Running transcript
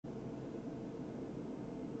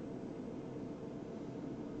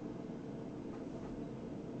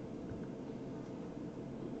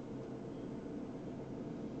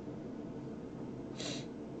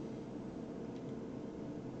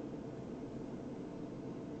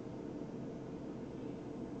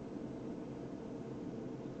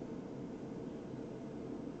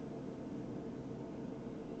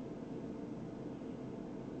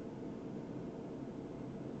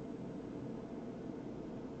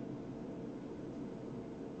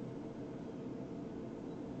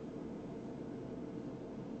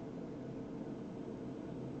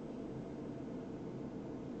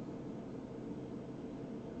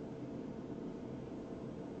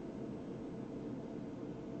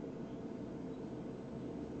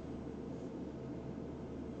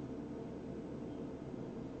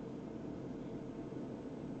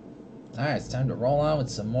Alright, it's time to roll on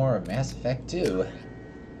with some more Mass Effect 2.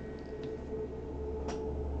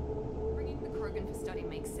 Bringing the Krogan for study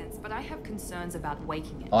makes sense, but I have concerns about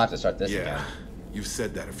waking it. I'll have to start this again. Yeah, you've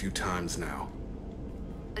said that a few times now.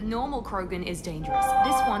 A normal Krogan is dangerous.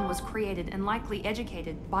 This one was created and likely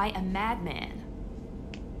educated by a madman.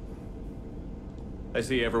 I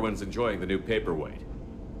see everyone's enjoying the new paperweight.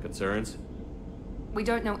 Concerns? We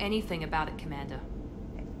don't know anything about it, Commander.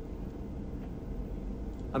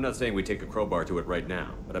 I'm not saying we take a crowbar to it right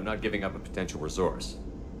now, but I'm not giving up a potential resource.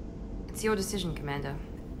 It's your decision, Commander.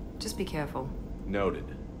 Just be careful. Noted.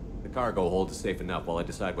 The cargo hold is safe enough while I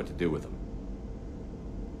decide what to do with them.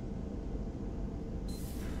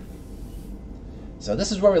 So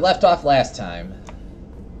this is where we left off last time.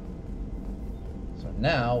 So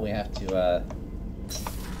now we have to,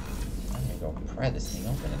 I'm gonna go pry this thing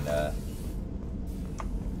open and,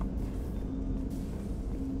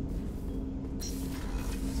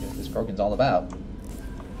 see what this Krogan's all about.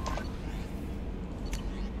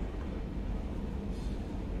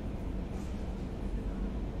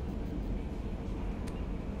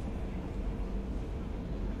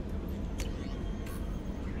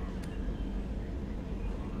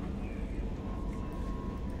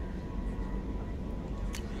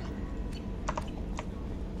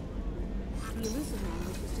 The elusive man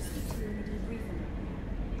wishes to speak to you in the debriefing room.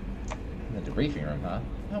 In the debriefing room, huh?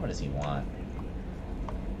 Now what does he want?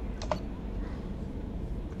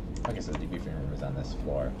 I guess the debriefing room is on this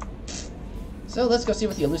floor. So let's go see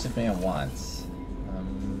what the elusive man wants.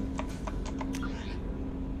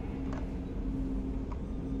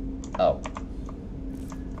 Oh.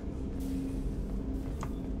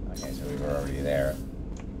 Okay, so we were already there.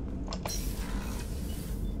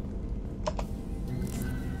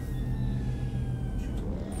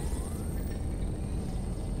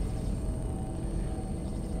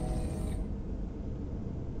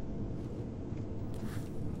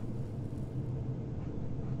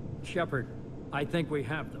 Shepard, I think we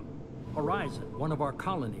have them. Horizon, one of our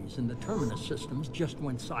colonies in the Terminus systems, just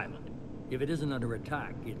went silent. If it isn't under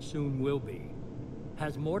attack, it soon will be.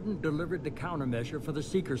 Has Mordin delivered the countermeasure for the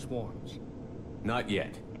Seeker swarms? Not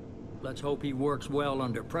yet. Let's hope he works well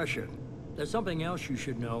under pressure. There's something else you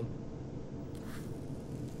should know.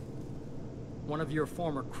 One of your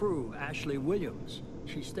former crew, Ashley Williams.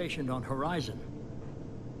 She's stationed on Horizon.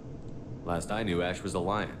 Last I knew, Ash was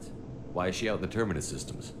Alliance. Why is she out in the Terminus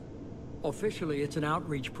systems? Officially, it's an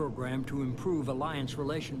outreach program to improve Alliance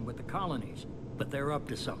relation with the colonies, but they're up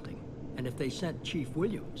to something. And if they sent Chief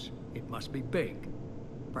Williams, it must be big.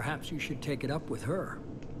 Perhaps you should take it up with her.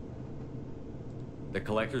 The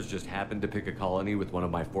Collectors just happened to pick a colony with one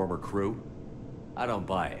of my former crew? I don't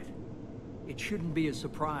buy it. It shouldn't be a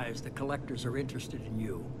surprise the Collectors are interested in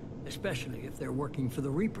you, especially if they're working for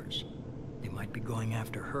the Reapers. They might be going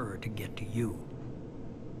after her to get to you.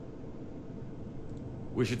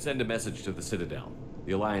 We should send a message to the Citadel.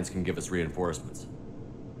 The Alliance can give us reinforcements.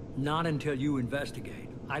 Not until you investigate.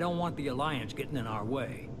 I don't want the Alliance getting in our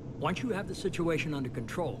way. Once you have the situation under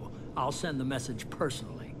control, I'll send the message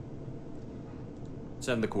personally.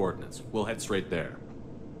 Send the coordinates. We'll head straight there.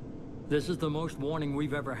 This is the most warning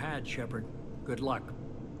we've ever had, Shepard. Good luck.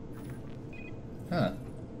 Huh.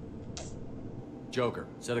 Joker,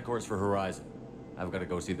 set a course for Horizon. I've got to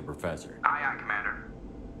go see the Professor. Aye, aye, Commander.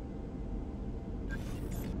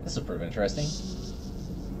 This will prove interesting.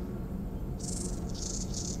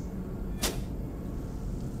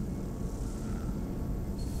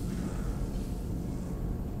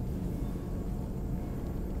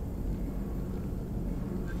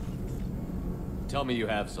 Tell me you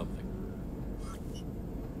have something.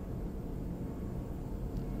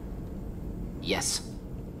 Yes.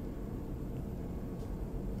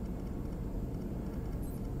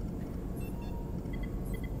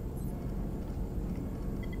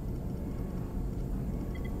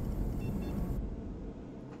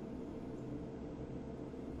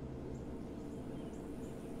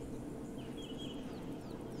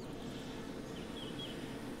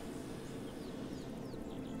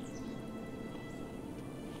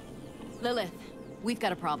 Lilith, we've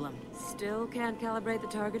got a problem. Still can't calibrate the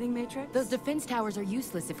targeting matrix? Those defense towers are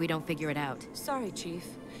useless if we don't figure it out. Sorry, Chief.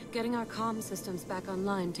 Getting our comm systems back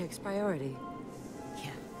online takes priority.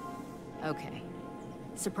 Yeah. Okay.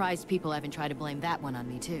 Surprised people haven't tried to blame that one on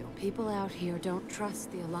me, too. People out here don't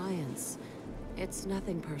trust the Alliance. It's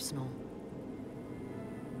nothing personal.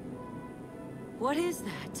 What is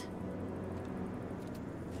that?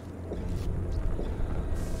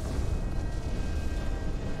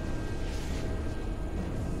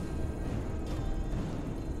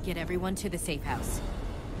 Get everyone to the safe house.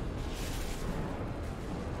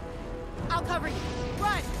 I'll cover you.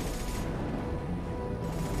 Run!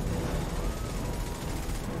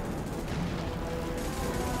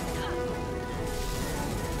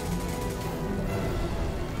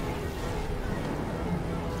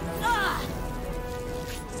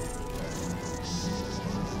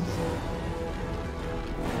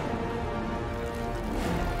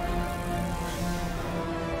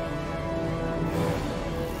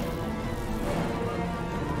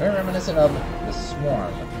 Very reminiscent of The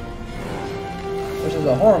Swarm, which was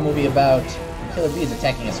a horror movie about killer bees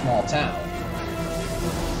attacking a small town.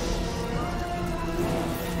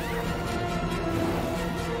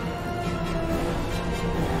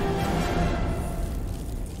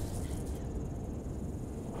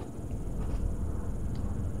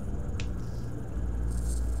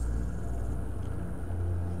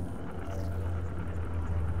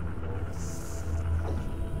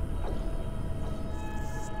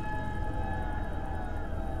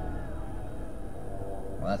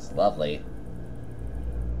 Well, that's lovely.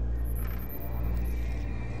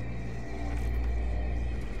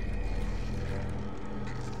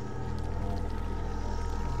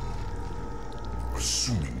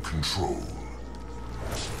 Assuming control.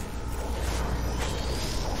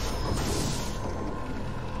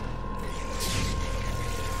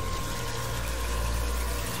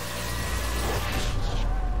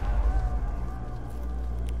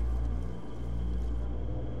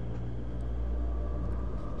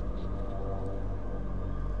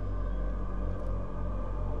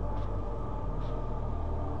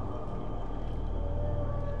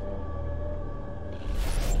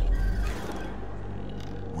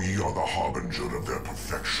 We are the harbinger of their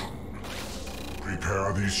perfection.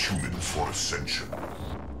 Prepare these humans for ascension.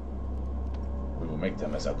 We will make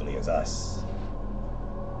them as ugly as us.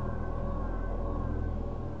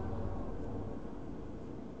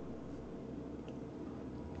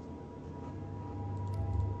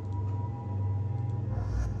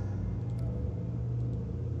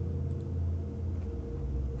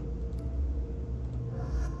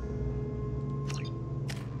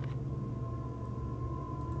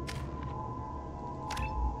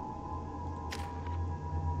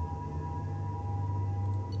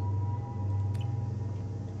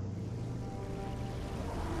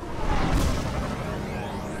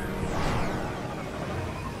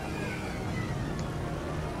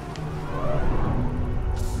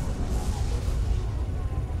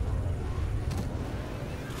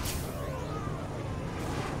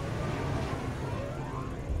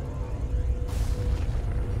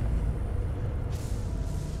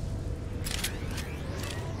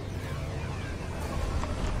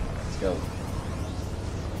 Go.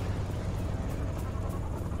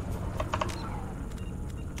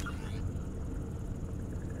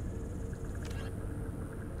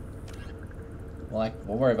 Well,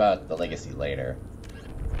 we'll worry about the legacy later.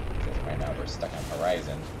 Because right now we're stuck on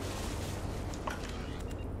Horizon.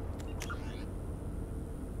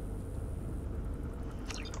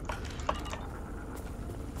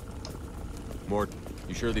 Mort,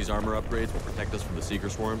 you sure these armor upgrades will protect us from the Seeker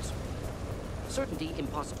swarms? Certainty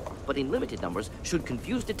impossible, but in limited numbers, should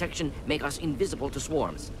confused detection make us invisible to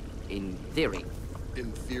swarms. In theory.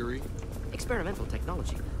 In theory? Experimental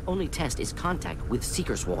technology. Only test is contact with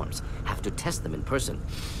Seeker swarms. Have to test them in person.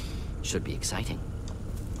 Should be exciting.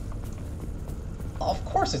 Of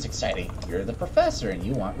course it's exciting. You're the professor and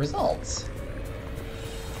you want results.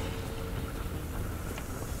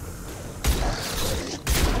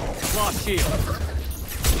 Lost shield.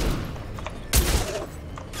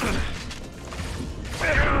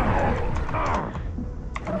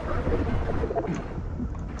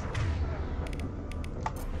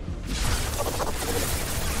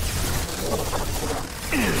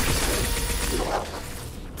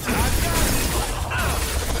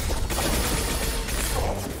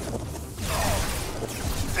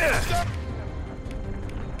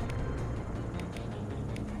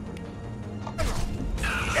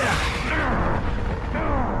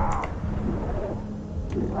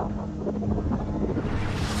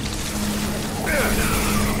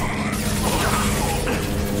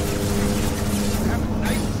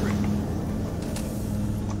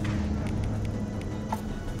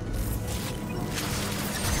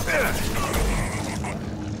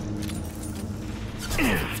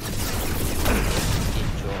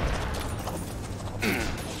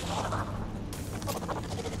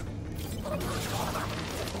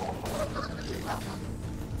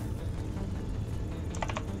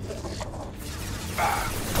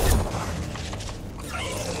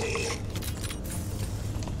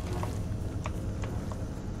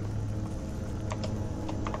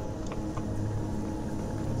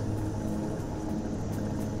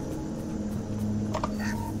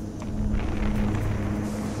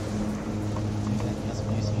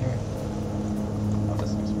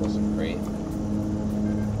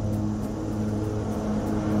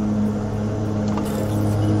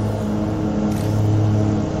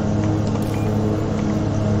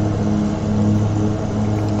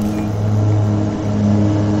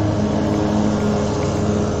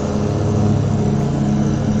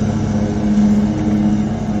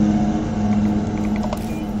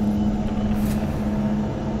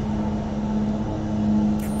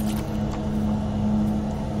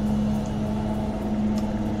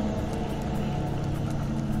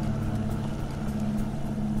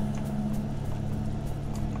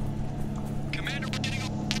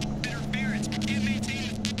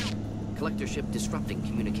 collector ship disrupting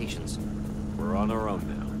communications. We're on our own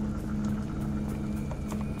now.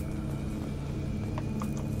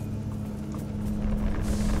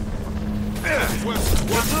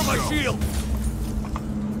 What's through my shield?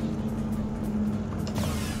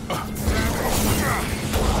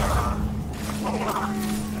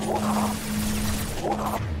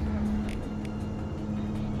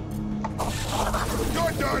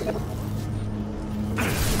 You're done!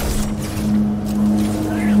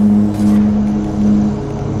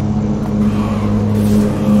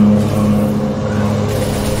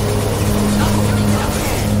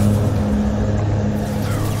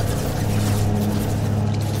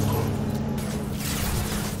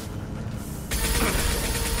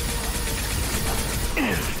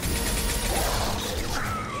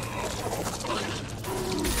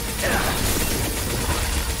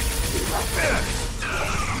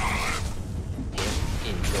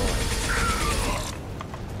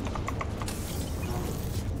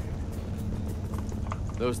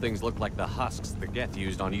 Those things look like the husks the Geth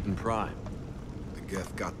used on Eden Prime. The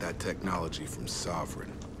Geth got that technology from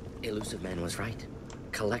Sovereign. Elusive Man was right.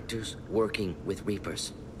 Collectors working with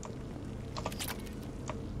Reapers.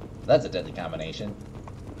 That's a deadly combination.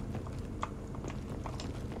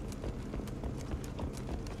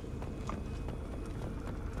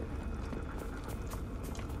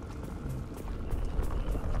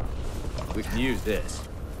 We can use this.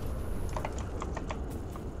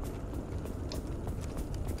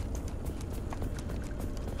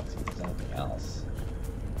 Let's see if there's anything else.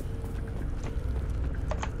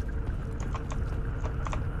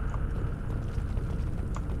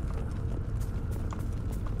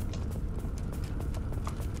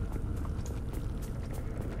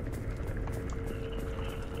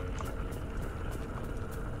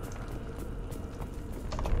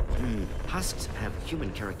 Husks have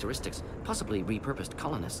human characteristics, possibly repurposed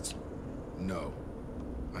colonists. No.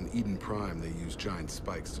 On Eden Prime, they use giant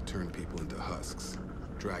spikes to turn people into husks.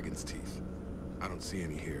 Dragon's teeth. I don't see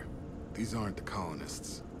any here. These aren't the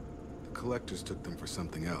colonists. The collectors took them for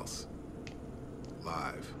something else.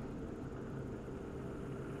 Live.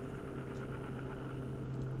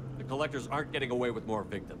 The collectors aren't getting away with more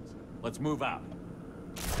victims. Let's move out.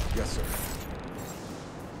 Yes, sir.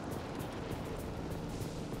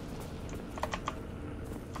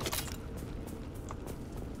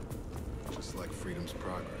 Just like Freedom's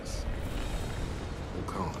Progress. Whole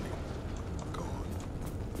colony. Gone.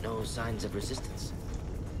 No signs of resistance.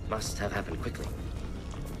 Must have happened quickly.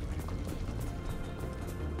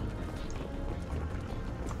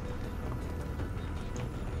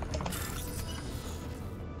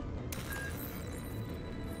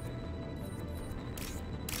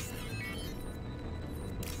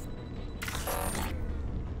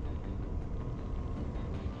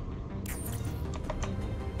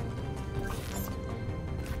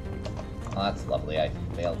 Oh, that's lovely. I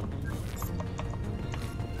failed.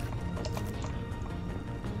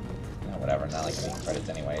 Oh, whatever. Not like any credits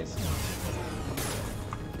anyways.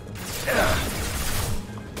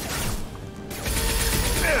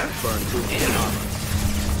 Burn through the armor.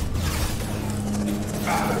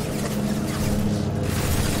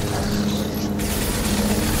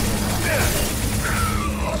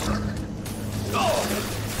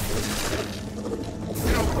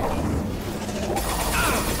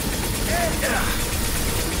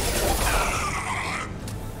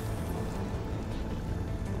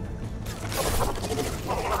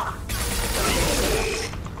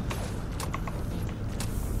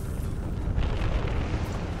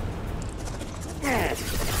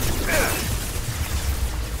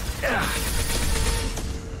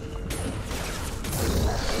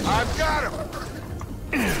 I've got him!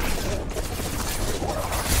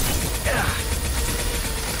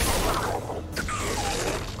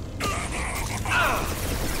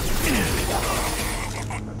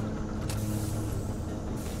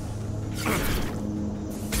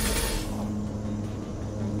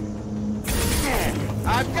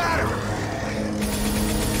 I've got him!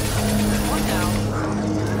 One down.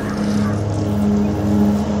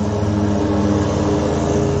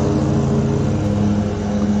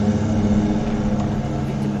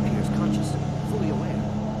 Victim appears conscious, fully aware,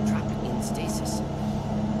 trapped in stasis.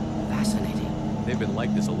 Fascinating. They've been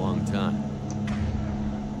like this a long time.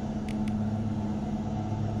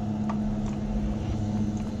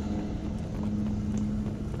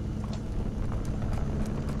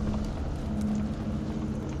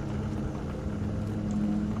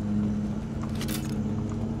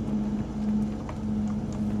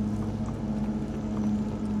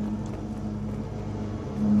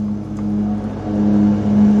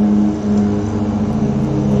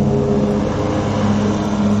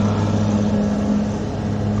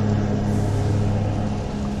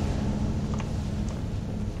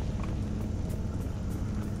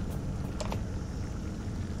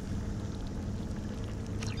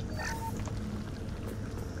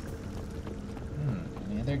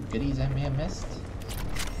 goodies I may have missed?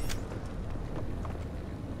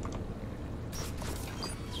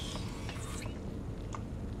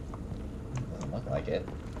 Doesn't look like it.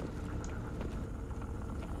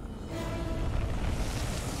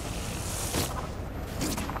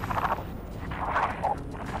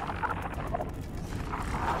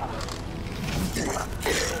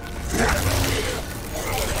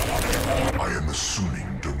 I am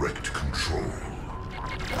assuming direct control.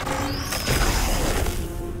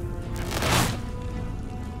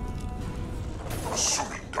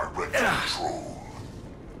 Assuming direct control.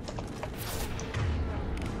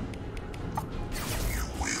 You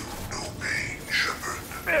will know pain, Shepard.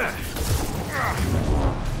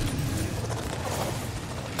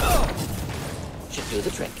 Should do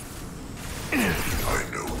the trick. I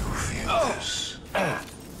know you feel this.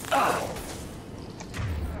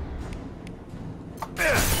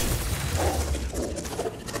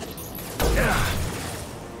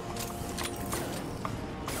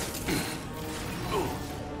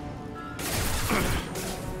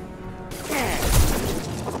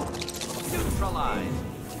 Neutralized.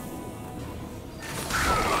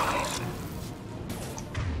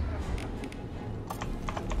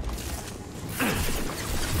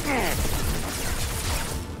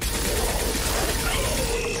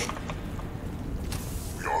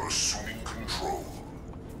 We are assuming control.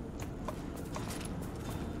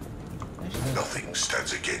 Nothing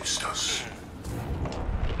stands against us.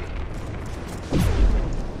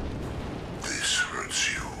 This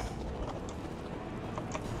hurts you.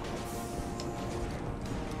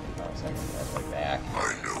 Oh, so I can go right back. I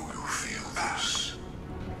know you feel this.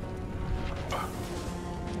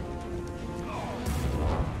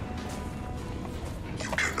 You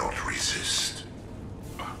cannot resist.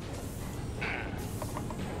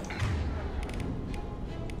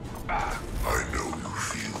 I know you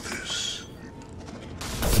feel this.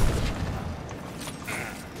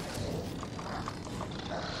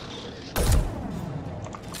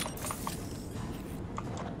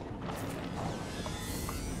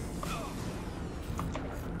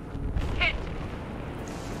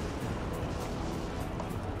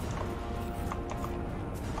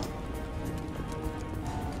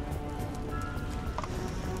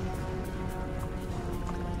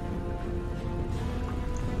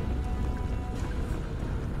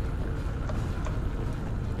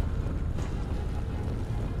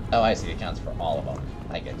 Oh, I see. It counts for all of them.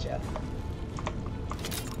 I get you.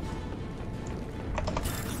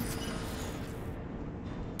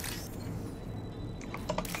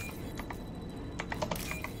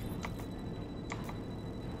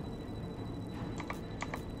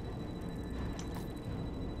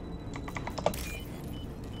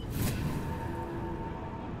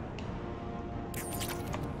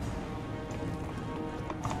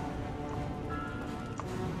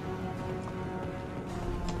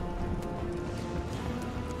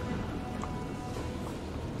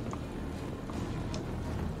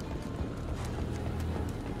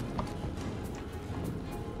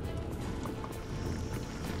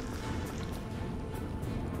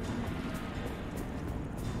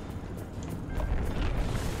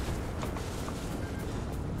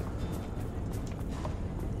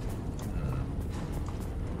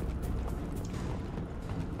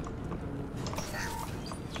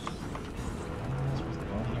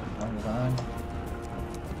 Hold on.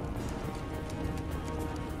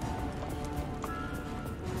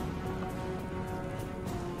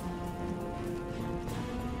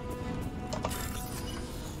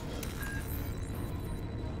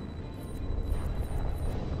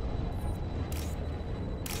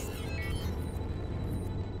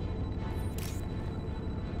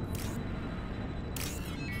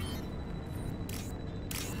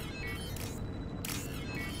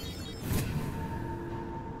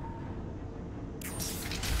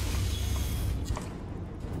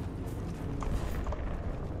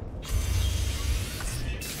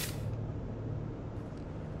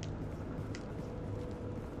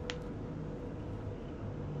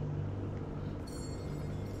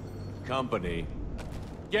 Company,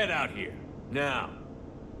 get out here, now.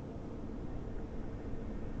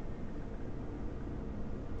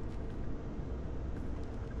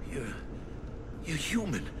 You're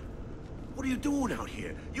human. What are you doing out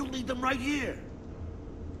here? You lead them right here.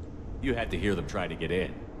 You had to hear them try to get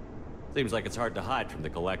in. Seems like it's hard to hide from the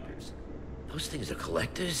collectors. Those things are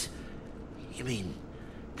collectors? You mean,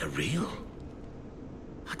 they're real?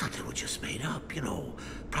 I thought they were just made up, you know,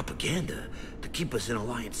 propaganda to keep us in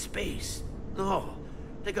Alliance space. No,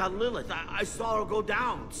 they got Lilith. I saw her go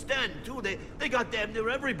down. Sten, too. They got damn near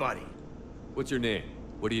everybody. What's your name?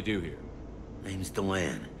 What do you do here? Name's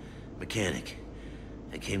Delan. Mechanic.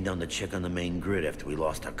 I came down to check on the main grid after we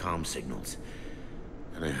lost our comm signals.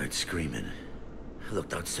 And I heard screaming. I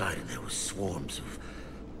looked outside and there was swarms of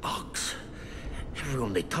bugs.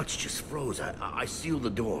 Everyone they touched just froze. I sealed the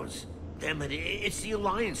doors. Damn it, it's the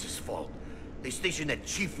Alliance's fault. They stationed that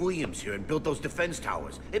Chief Williams here and built those defense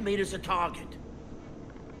towers. It made us a target.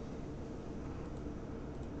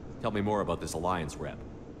 Tell me more about this Alliance rep.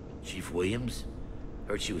 Chief Williams?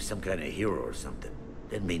 Heard she was some kind of hero or something.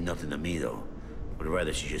 Didn't mean nothing to me, though. Would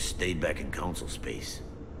rather she just stayed back in Council space.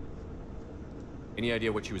 Any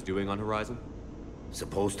idea what she was doing on Horizon?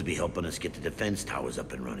 Supposed to be helping us get the defense towers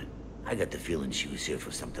up and running. I got the feeling she was here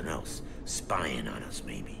for something else. Spying on us,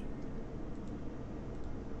 maybe.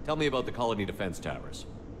 Tell me about the colony defense towers.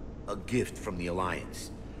 A gift from the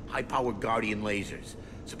Alliance. High-powered Guardian lasers.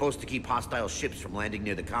 Supposed to keep hostile ships from landing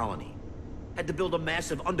near the colony. Had to build a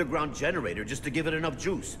massive underground generator just to give it enough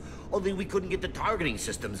juice. Only we couldn't get the targeting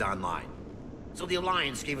systems online. So the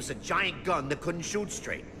Alliance gave us a giant gun that couldn't shoot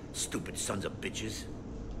straight. Stupid sons of bitches.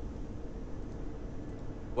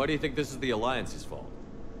 Why do you think this is the Alliance's fault?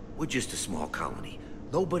 We're just a small colony.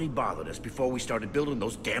 Nobody bothered us before we started building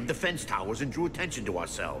those damn defense towers and drew attention to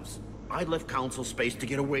ourselves. I left Council space to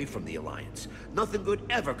get away from the Alliance. Nothing good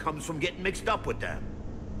ever comes from getting mixed up with them.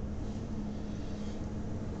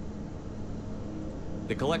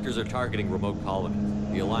 The Collectors are targeting remote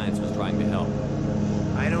colonies. The Alliance was trying to help.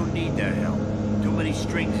 I don't need their help. Too many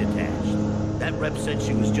strings attached. That rep said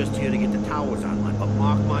she was just here to get the towers online, but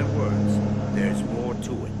mark my words, there's more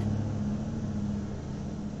to it.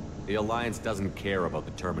 The Alliance doesn't care about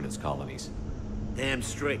the Terminus colonies. Damn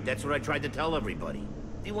straight, that's what I tried to tell everybody.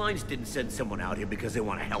 The Alliance didn't send someone out here because they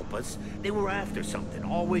want to help us. They were after something,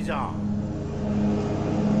 always are.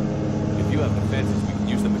 If you have defenses, we can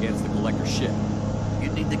use them against the Collector ship.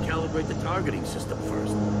 You'd need to calibrate the targeting system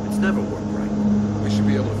first. It's never worked right. We should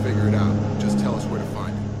be able to figure it out. Just tell us where to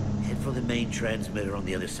find it. Head for the main transmitter on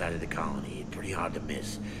the other side of the colony. Pretty hard to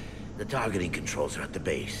miss. The targeting controls are at the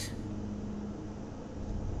base.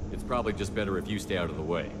 It's probably just better if you stay out of the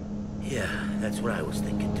way. Yeah, that's what I was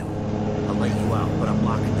thinking too. I'll let you out, but I'm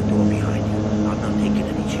locking the door behind you. I'm not taking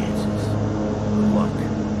any chances. Good luck.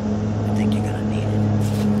 I think you're gonna need it.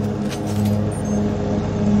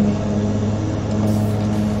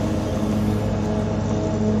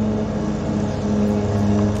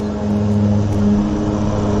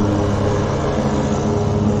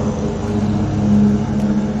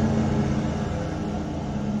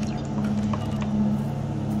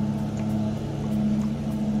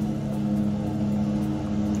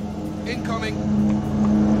 Incoming!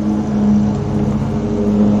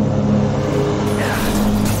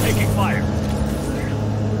 Taking fire.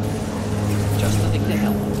 Just nothing to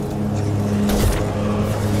help.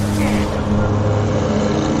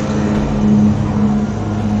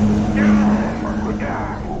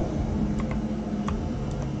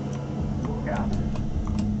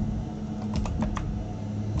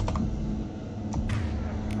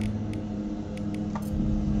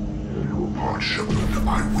 Lord Shepard,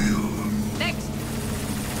 I will. Thanks.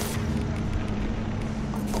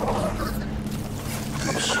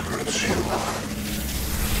 This hurts you.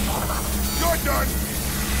 You're done!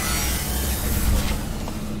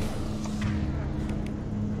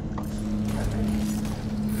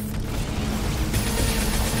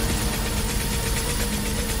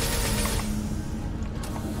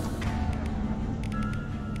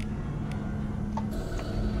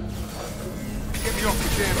 Get me off the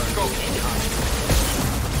damn scope!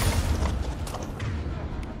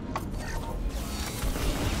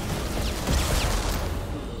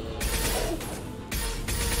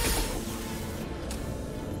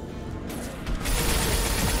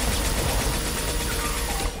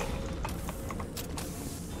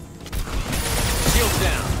 Shield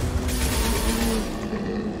down.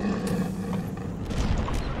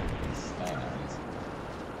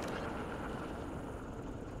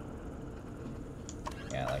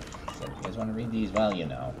 Yeah, like I said, if you guys want to read these, well, you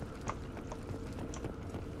know.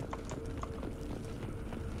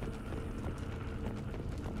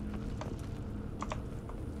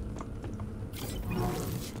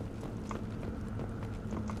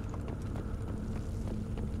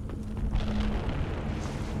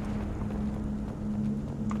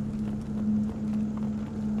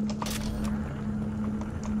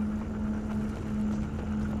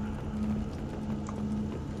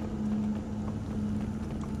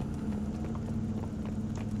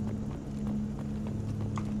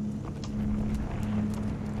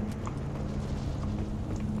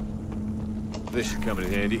 This should come in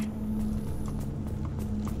handy.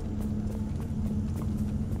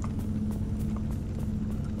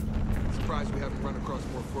 Surprised we haven't run across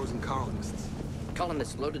more frozen colonists.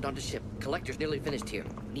 Colonists loaded onto ship. Collectors nearly finished here.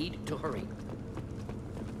 Need to hurry.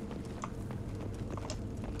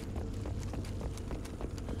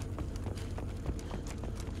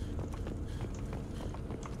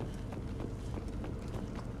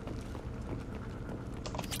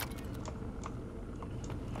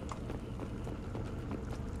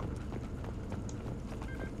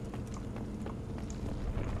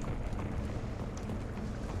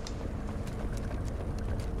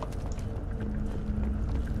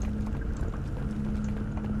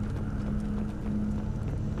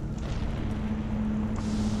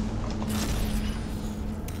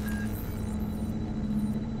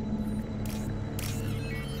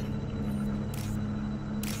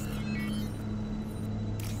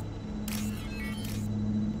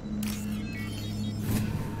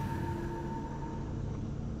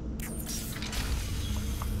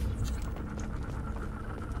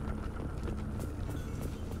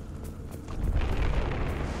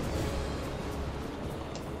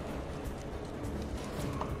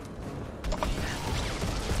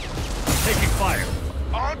 Fire!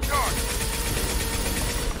 On target!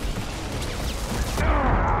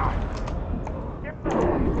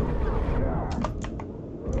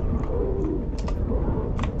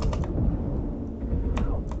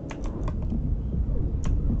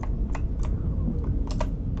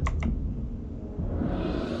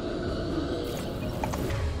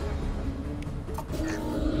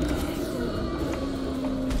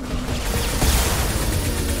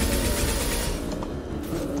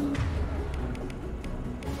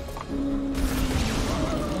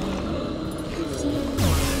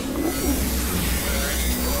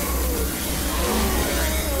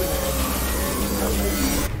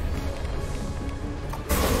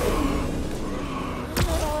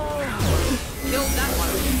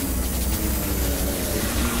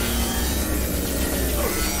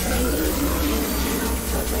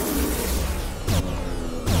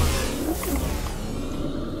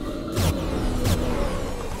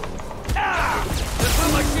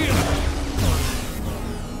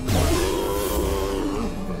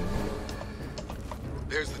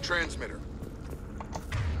 There's the transmitter.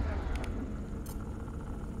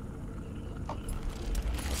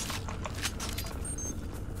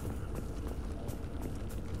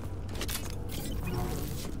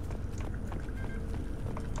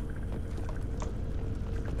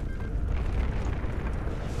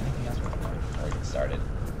 Anything else before we get started?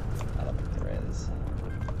 I don't think there is.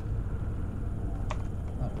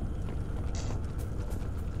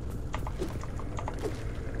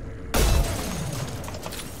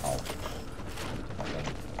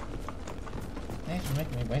 Thanks for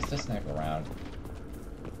making me waste this sniper round.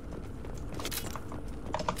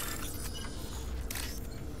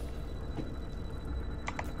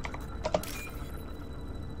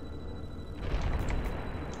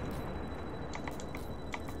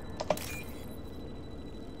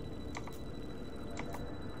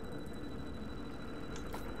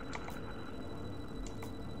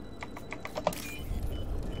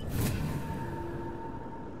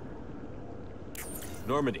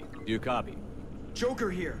 Normandy, do you copy?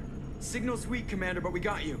 Joker here. Signal's weak, Commander, but we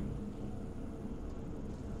got you.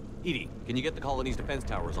 EDI, can you get the colony's defense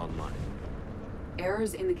towers online?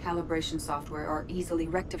 Errors in the calibration software are easily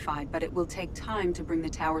rectified, but it will take time to bring the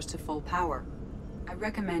towers to full power. I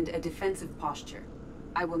recommend a defensive posture.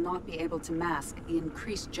 I will not be able to mask the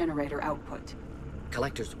increased generator output.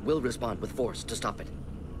 Collectors will respond with force to stop it.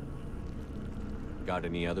 Got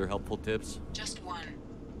any other helpful tips? Just one.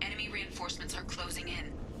 Enemy reinforcements are closing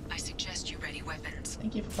in. I suggest you ready weapons.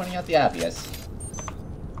 Thank you for pointing out the obvious.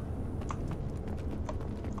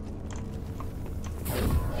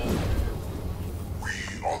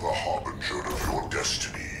 We are the harbinger of your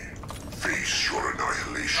destiny. Face your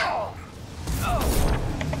annihilation.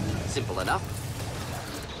 Simple enough.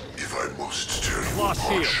 If I must tear you Lost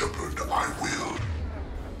apart, heel. Shepard, I will.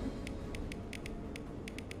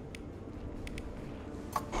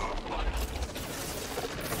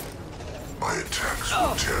 My attacks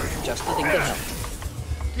will tear you Just the apart. thing to help.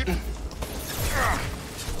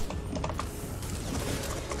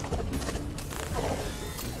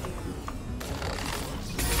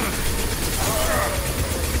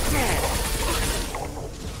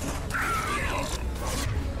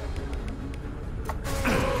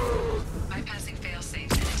 Bypassing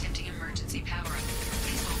failsafes and attempting emergency power-up.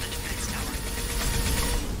 Please hold the defense tower.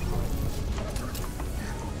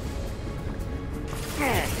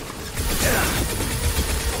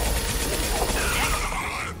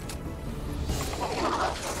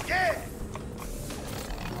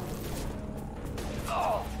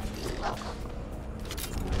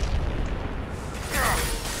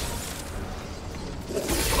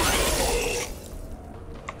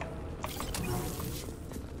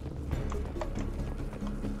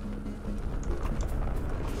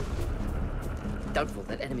 Doubtful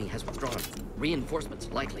that enemy has withdrawn. Reinforcements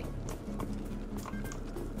likely.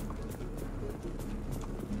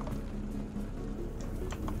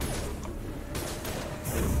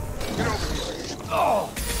 Get over here.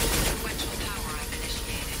 Oh! Sequential power up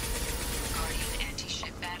initiated. Guardian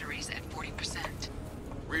anti-ship batteries at 40%.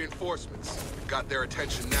 Reinforcements. We've got their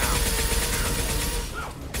attention now.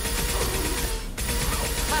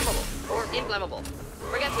 Flammable or inflammable.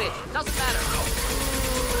 Forget which. Doesn't matter.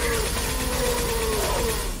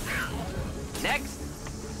 Next.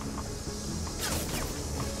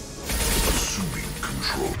 Assuming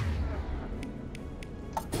control.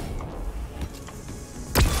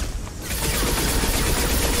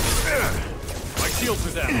 My shields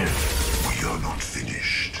are down. We are not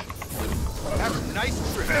finished. Have a nice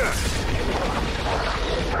trip. 60%.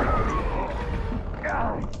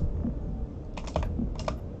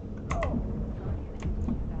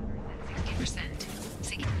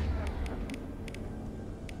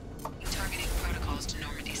 Targeting protocols to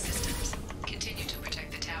Normandy systems. Continue to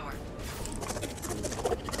protect the tower.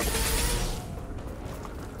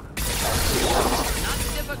 Not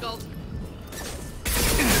difficult.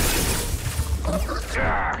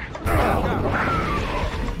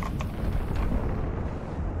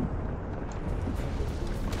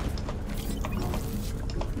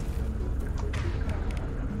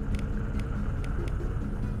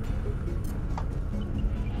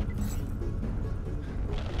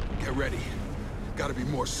 Get ready. Gotta be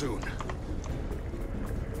more soon.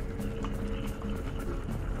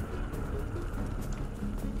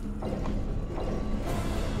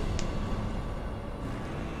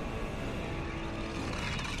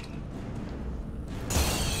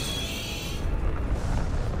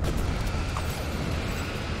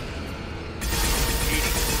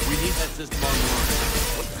 We need that system online.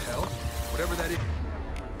 What the hell? Whatever that is.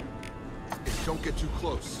 Don't get too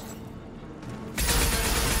close.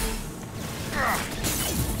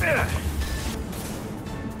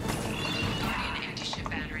 Guardian anti-ship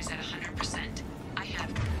batteries at 100%. I have...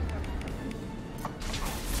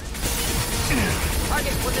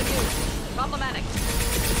 Target was immune. Problematic.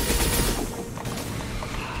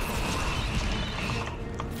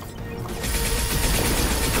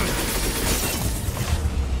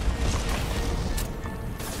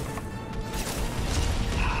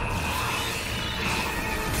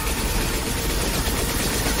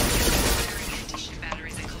 Anti-ship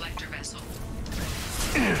batteries at collector vessel.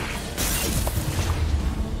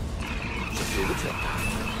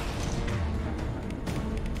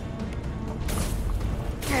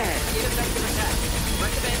 Ineffective attack.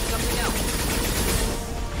 Recommend something else.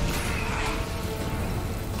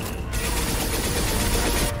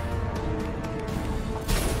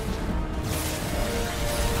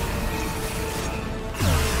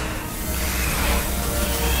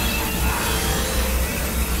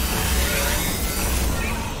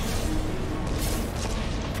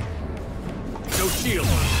 No shield.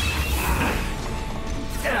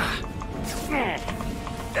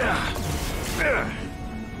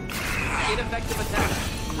 Ineffective attack.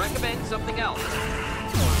 Recommend something else.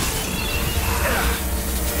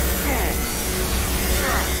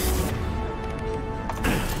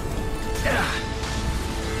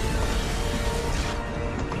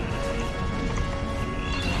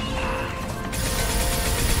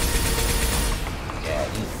 Yeah,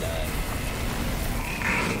 he's done.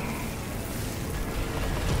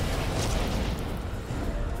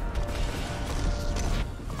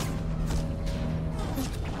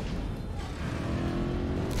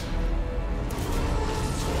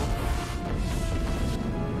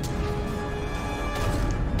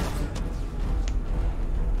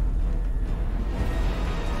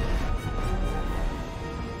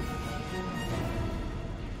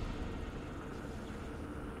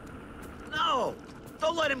 No!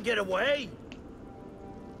 Don't let him get away!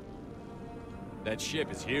 That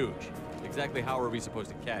ship is huge. Exactly how are we supposed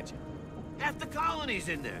to catch it? Half the colony's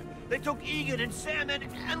in there. They took Egan and Sam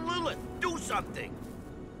and Lilith. Do something!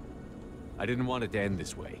 I didn't want it to end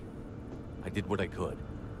this way. I did what I could.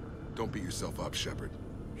 Don't beat yourself up, Shepard.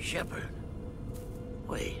 Shepard?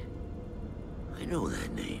 Wait. I know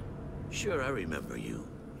that name. Sure, I remember you.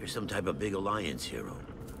 You're some type of big Alliance hero.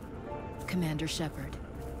 Commander Shepard,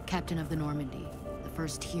 Captain of the Normandy, the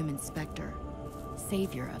first human Spectre,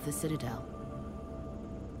 savior of the Citadel.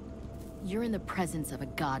 You're in the presence of a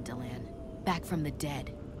god, Delan, back from the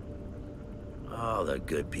dead. All the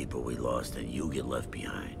good people we lost and you get left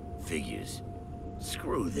behind. Figures.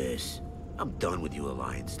 Screw this. I'm done with you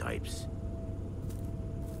Alliance types.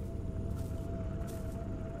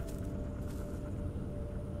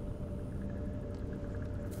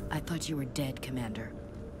 I thought you were dead, Commander.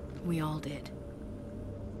 We all did.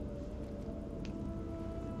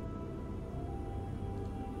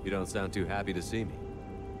 You don't sound too happy to see me.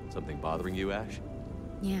 Something bothering you, Ash?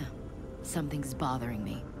 Yeah, something's bothering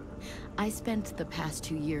me. I spent the past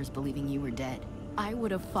 2 years believing you were dead. I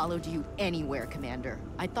would have followed you anywhere, Commander.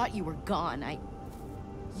 I thought you were gone.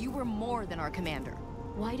 You were more than our commander.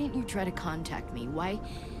 Why didn't you try to contact me? Why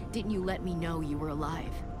didn't you let me know you were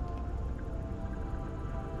alive?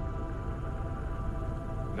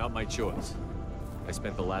 Not my choice. I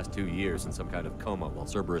spent the last 2 years in some kind of coma while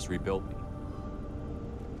Cerberus rebuilt me.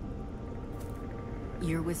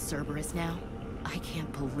 You're with Cerberus now? I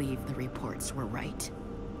can't believe the reports were right.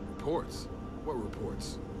 Reports? What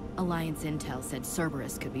reports? Alliance intel said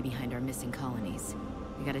Cerberus could be behind our missing colonies.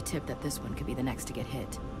 We got a tip that this one could be the next to get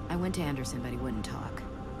hit. I went to Anderson, but he wouldn't talk.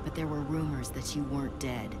 But there were rumors that you weren't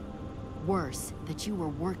dead. Worse, that you were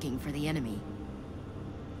working for the enemy.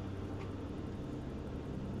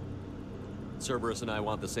 Cerberus and I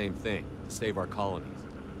want the same thing, to save our colonies.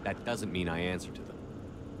 That doesn't mean I answer to them.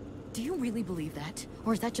 Do you really believe that?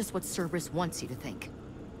 Or is that just what Cerberus wants you to think?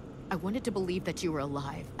 I wanted to believe that you were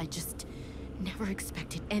alive. I just never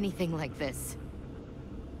expected anything like this.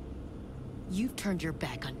 You've turned your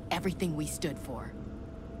back on everything we stood for.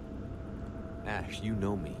 Ash, you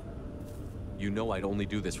know me. You know I'd only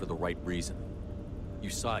do this for the right reason. You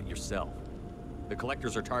saw it yourself. The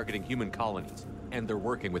Collectors are targeting human colonies, and they're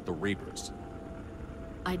working with the Reapers.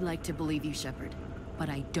 I'd like to believe you, Shepard, but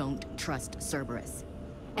I don't trust Cerberus.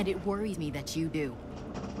 And it worries me that you do.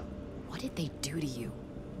 What did they do to you?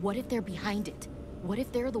 What if they're behind it? What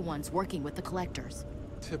if they're the ones working with the Collectors?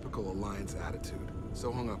 Typical Alliance attitude.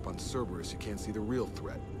 So hung up on Cerberus you can't see the real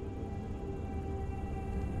threat.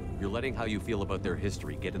 You're letting how you feel about their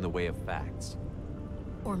history get in the way of facts.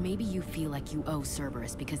 Or maybe you feel like you owe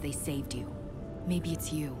Cerberus because they saved you. Maybe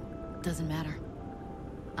it's you. Doesn't matter.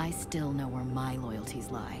 I still know where my loyalties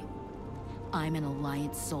lie. I'm an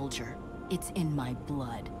Alliance soldier. It's in my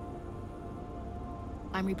blood.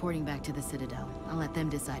 I'm reporting back to the Citadel. I'll let them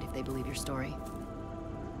decide if they believe your story.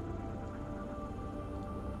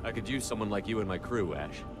 I could use someone like you in my crew,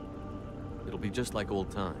 Ash. It'll be just like old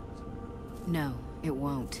times. No, it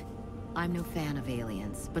won't. I'm no fan of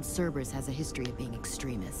aliens, but Cerberus has a history of being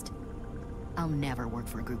extremist. I'll never work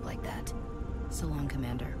for a group like that. So long,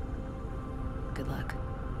 Commander. Good luck.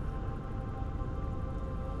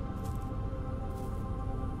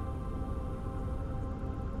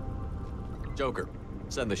 Joker,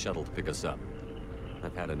 send the shuttle to pick us up.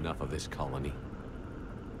 I've had enough of this colony.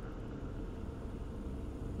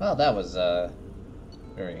 Well, that was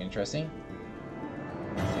very interesting,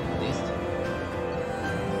 to say the least.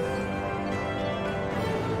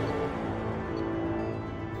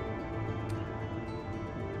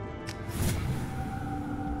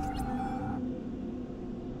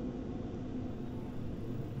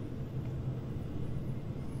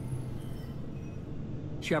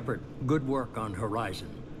 Shepard, good work on Horizon.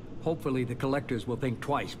 Hopefully the Collectors will think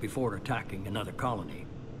twice before attacking another colony.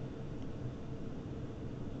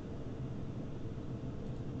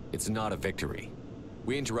 It's not a victory.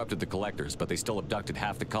 We interrupted the Collectors, but they still abducted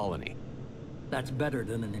half the colony. That's better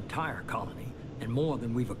than an entire colony, and more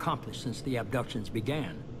than we've accomplished since the abductions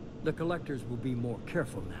began. The Collectors will be more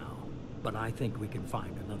careful now, but I think we can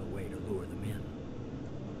find another way to lure them in.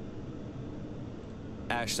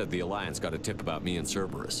 Ash said the Alliance got a tip about me and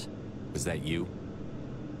Cerberus. Was that you?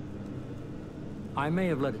 I may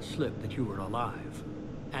have let it slip that you were alive,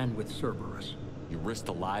 and with Cerberus. You risked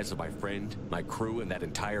the lives of my friend, my crew, and that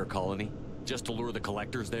entire colony? Just to lure the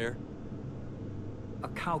Collectors there? A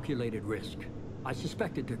calculated risk. I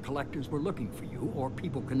suspected the Collectors were looking for you, or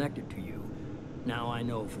people connected to you. Now I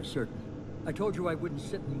know for certain. I told you I wouldn't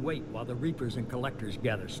sit and wait while the Reapers and Collectors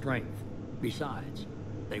gather strength. Besides,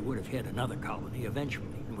 they would have hit another colony eventually,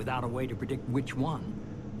 and without a way to predict which one,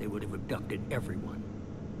 they would have abducted everyone.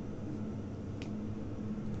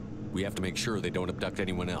 We have to make sure they don't abduct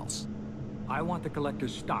anyone else. I want the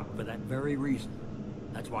Collectors stopped for that very reason.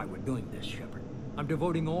 That's why we're doing this, Shepard. I'm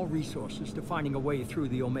devoting all resources to finding a way through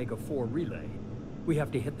the Omega-4 relay. We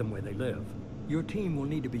have to hit them where they live. Your team will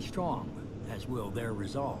need to be strong, as will their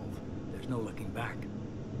resolve. There's no looking back.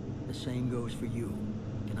 The same goes for you.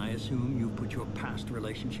 Can I assume you've put your past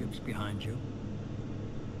relationships behind you?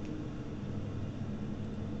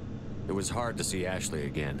 It was hard to see Ashley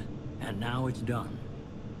again. And now it's done.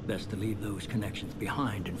 Best to leave those connections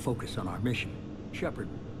behind and focus on our mission. Shepard,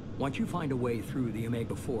 once you find a way through the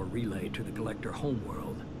Omega-4 relay to the Collector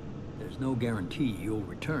homeworld, there's no guarantee you'll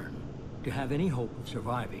return. To have any hope of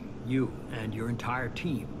surviving, you and your entire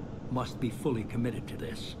team must be fully committed to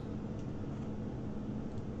this.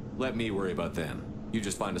 Let me worry about them. You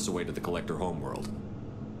just find us a way to the Collector homeworld.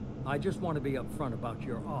 I just want to be upfront about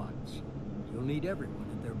your odds. You'll need everyone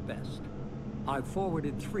at their their best. I've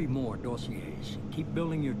forwarded 3 more dossiers. Keep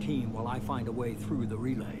building your team while I find a way through the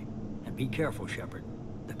relay. And be careful, Shepard.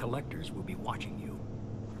 The Collectors will be watching you.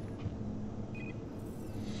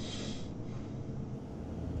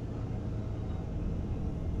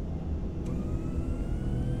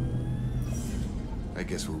 I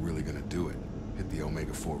guess we're really gonna do it. Hit the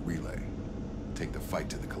Omega-4 relay. Take the fight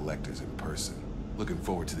to the Collectors in person. Looking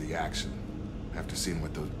forward to the action. After seeing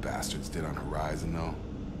what those bastards did on Horizon, though,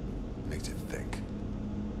 makes you think.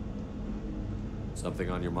 Something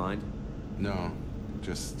on your mind? No,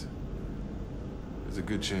 just... there's a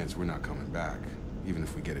good chance we're not coming back, even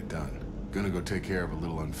if we get it done. Gonna go take care of a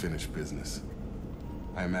little unfinished business.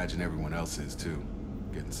 I imagine everyone else is, too.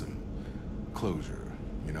 Getting some closure,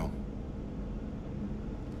 you know?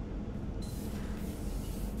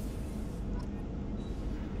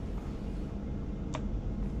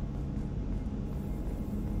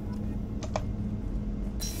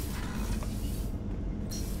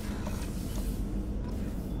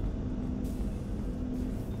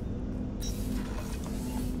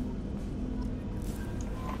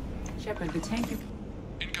 Shepard, the tank...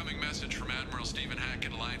 Incoming message from Admiral Stephen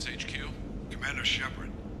Hackett, Alliance HQ. Commander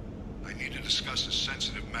Shepard, I need to discuss a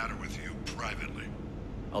sensitive matter with you privately.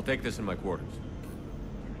 I'll take this in my quarters.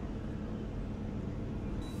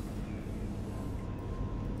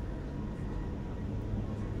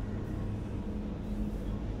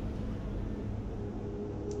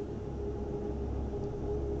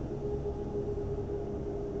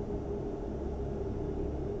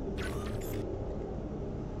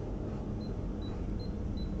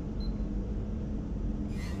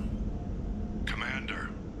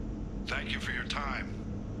 Thank you for your time.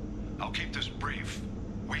 I'll keep this brief.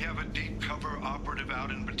 We have a deep cover operative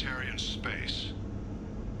out in Batarian space.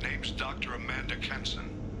 Name's Dr. Amanda Kenson.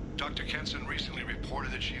 Dr. Kenson recently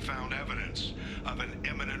reported that she found evidence of an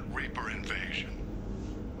imminent Reaper invasion.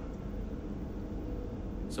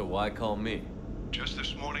 So why call me? Just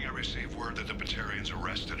this morning I received word that the Batarians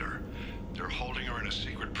arrested her. They're holding her in a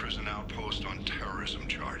secret prison outpost on terrorism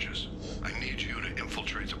charges. I need you to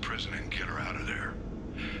infiltrate the prison and get her out of there.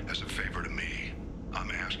 As a favor to me,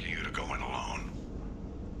 I'm asking you to go in alone.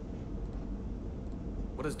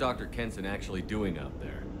 What is Dr. Kenson actually doing out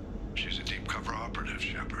there? She's a deep cover operative,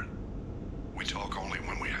 Shepard. We talk only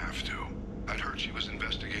when we have to. I'd heard she was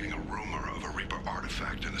investigating a rumor of a Reaper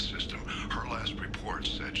artifact in the system. Her last report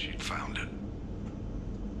said she'd found it.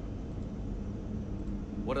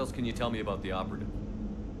 What else can you tell me about the operative?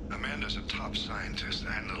 Amanda's a top scientist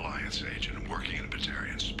and an Alliance agent working in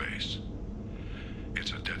Batarian space.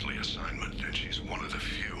 It's a deadly assignment, and she's one of the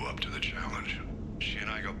few up to the challenge. She and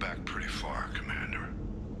I go back pretty far, Commander.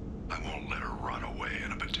 I won't let her rot away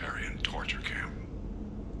in a Batarian torture camp.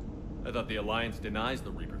 I thought the Alliance denies the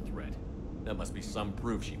Reaper threat. That must be some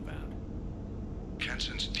proof she found.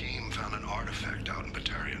 Kenson's team found an artifact out in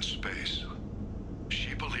Batarian space.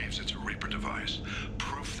 She believes it's a Reaper device,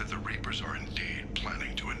 proof that the Reapers are indeed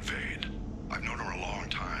planning to invade. I've known her a long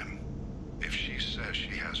time. If she says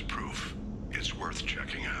she has proof, it's worth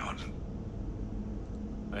checking out.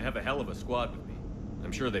 I have a hell of a squad with me.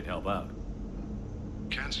 I'm sure they'd help out.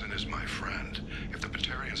 Kenson is my friend. If the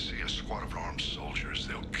Batarians see a squad of armed soldiers,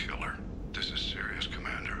 they'll kill her. This is serious,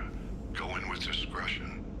 Commander. Go in with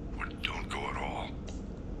discretion, or don't go at all.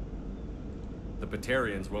 The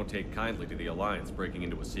Batarians won't take kindly to the Alliance breaking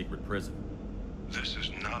into a secret prison. This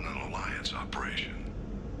is not an Alliance operation.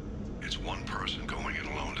 It's one person going in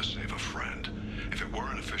alone to save a friend. If it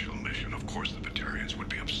were an official mission, of course the Batarians would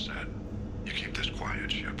be upset. You keep this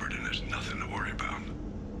quiet, Shepard, and there's nothing to worry about.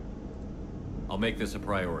 I'll make this a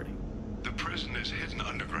priority. The prison is hidden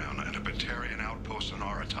underground at a Batarian outpost on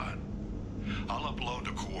Aratat. I'll upload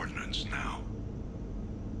the coordinates now.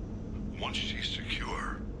 Once she's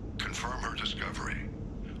secure, confirm her discovery.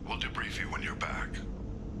 We'll debrief you when you're back.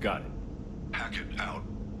 Got it. Hackett out.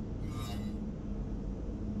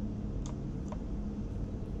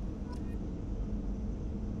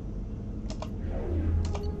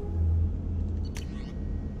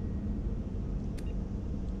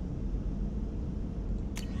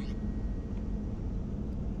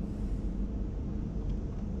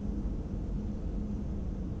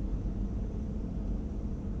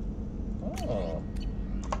 Oh,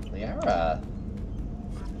 Liara.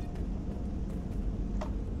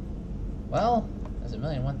 Well, there's a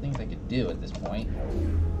million and one things I could do at this point.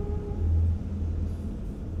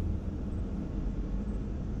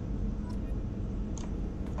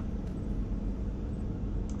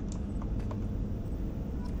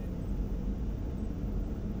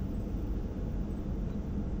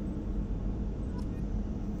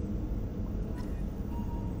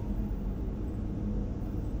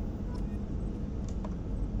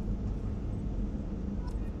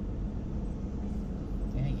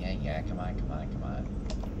 Yeah, come on, come on, come on.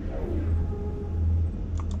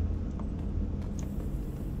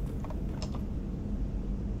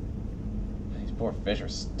 These poor fish are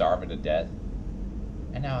starving to death.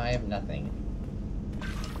 And now I have nothing.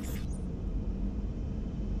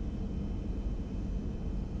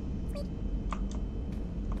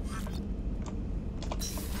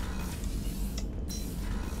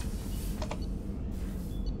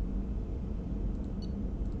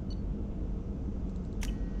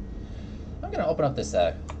 I'm gonna open up this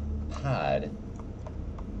pod.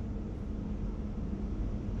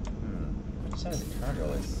 Which side of the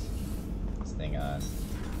cargo is this thing on?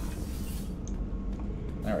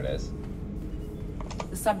 There it is.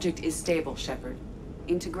 The subject is stable, Shepard.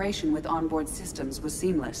 Integration with onboard systems was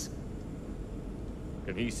seamless.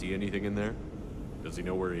 Can he see anything in there? Does he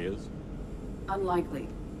know where he is? Unlikely.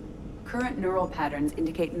 Current neural patterns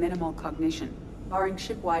indicate minimal cognition. Barring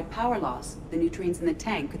ship-wide power loss, the nutrients in the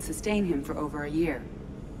tank could sustain him for over a year.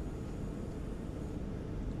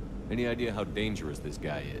 Any idea how dangerous this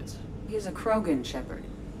guy is? He is a Krogan, Shepard.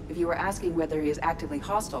 If you were asking whether he is actively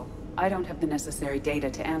hostile, I don't have the necessary data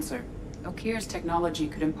to answer. Okeer's technology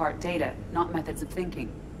could impart data, not methods of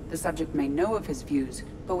thinking. The subject may know of his views,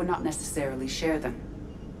 but would not necessarily share them.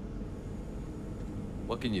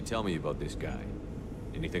 What can you tell me about this guy?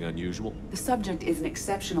 Anything unusual? The subject is an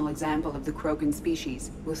exceptional example of the Krogan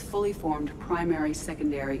species, with fully formed primary,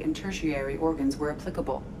 secondary, and tertiary organs where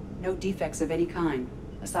applicable. No defects of any kind,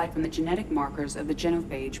 aside from the genetic markers of the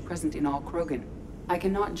genophage present in all Krogan. I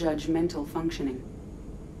cannot judge mental functioning.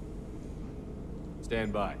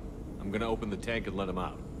 Stand by. I'm gonna open the tank and let him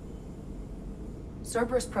out.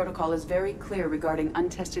 Cerberus protocol is very clear regarding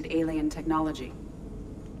untested alien technology.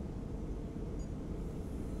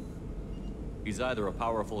 He's either a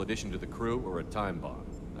powerful addition to the crew or a time bomb.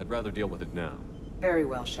 I'd rather deal with it now. Very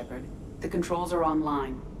well, Shepard. The controls are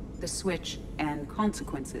online. The switch and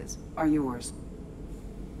consequences are yours.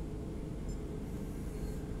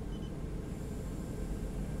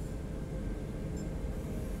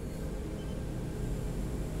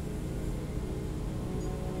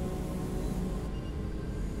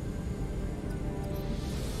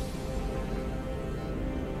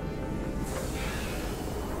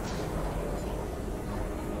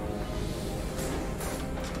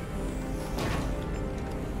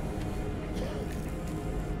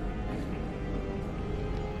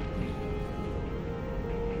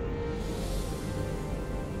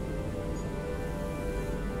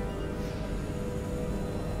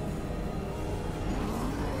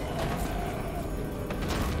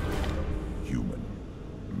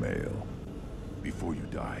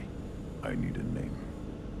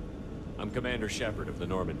 Commander Shepard of the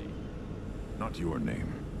Normandy. Not your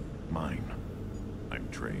name. Mine. I'm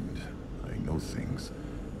trained. I know things.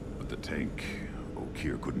 But the tank,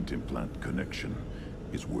 Okeer couldn't implant connection.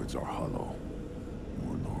 His words are hollow.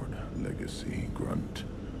 Warlord, Legacy, Grunt.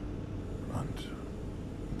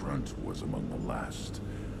 Grunt was among the last.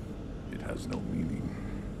 It has no meaning.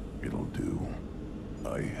 It'll do.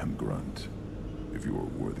 I am Grunt. If you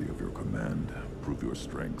are worthy of your command, prove your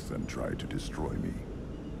strength and try to destroy me.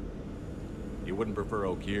 You wouldn't prefer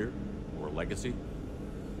Okeer? Or Legacy?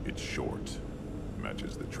 It's short.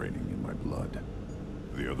 Matches the training in my blood.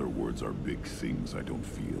 The other words are big things I don't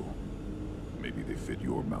feel. Maybe they fit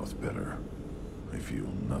your mouth better. I feel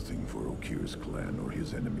nothing for Okeer's clan or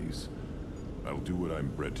his enemies. I'll do what I'm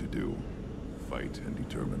bred to do. Fight and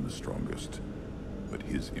determine the strongest. But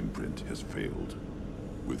his imprint has failed.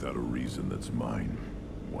 Without a reason that's mine.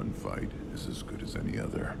 One fight is as good as any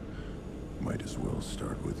other. Might as well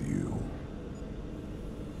start with you.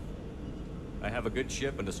 I have a good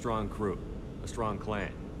ship and a strong crew. A strong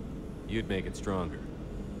clan. You'd make it stronger.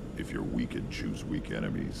 If you're weak and choose weak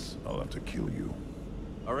enemies, I'll have to kill you.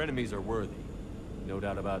 Our enemies are worthy. No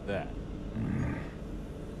doubt about that.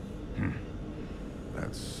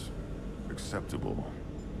 That's acceptable.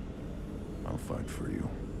 I'll fight for you.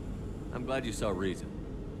 I'm glad you saw reason.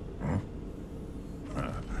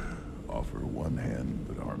 Huh? Offer one hand,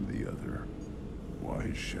 but arm the other.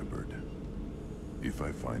 Wise Shepard. If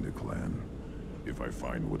I find a clan, if I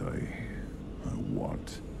find what I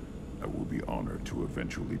want, I will be honored to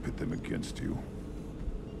eventually pit them against you.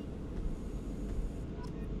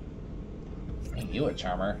 Ain't you a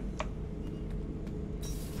charmer?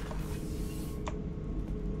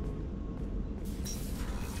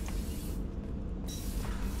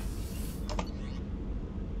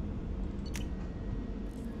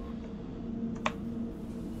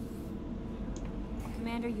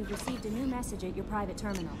 Commander, you've received a new message at your private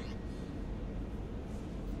terminal.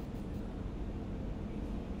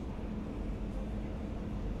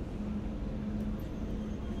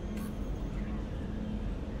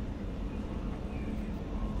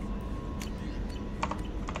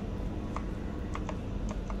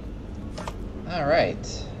 Alright.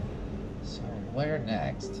 So, where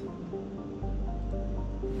next?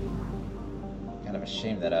 Kind of a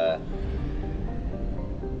shame that,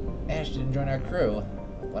 Ash didn't join our crew.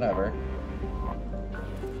 Whatever.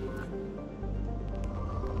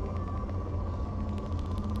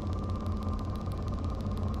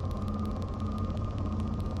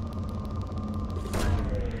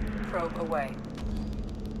 Probe away.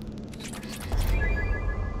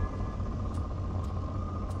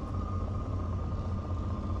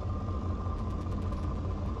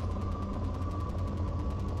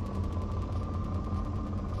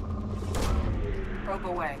 Probe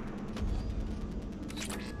away.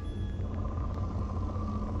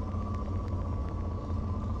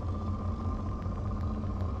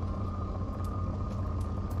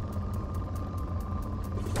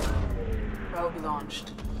 Probe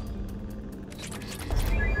launched.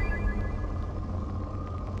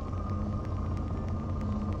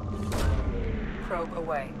 Probe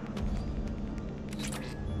away.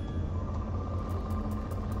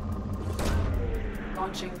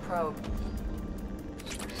 Launching probe.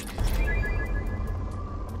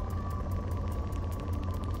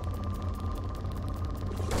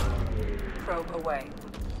 Probe away.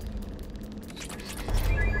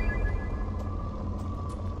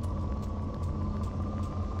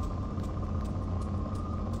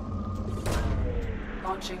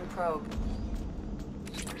 Launching probe.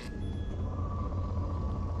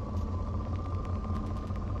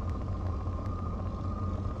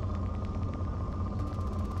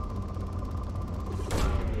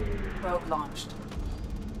 Probe launched.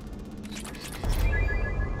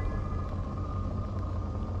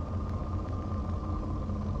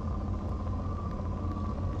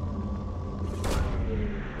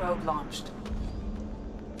 Probe launched.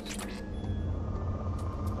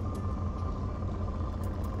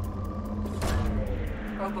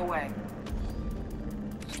 Probe away.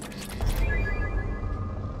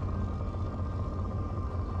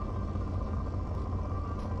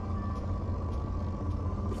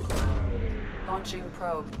 Launching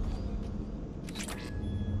probe.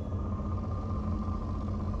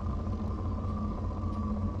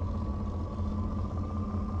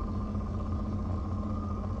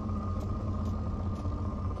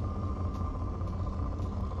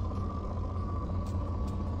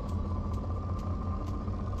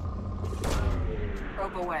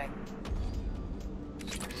 Probe away.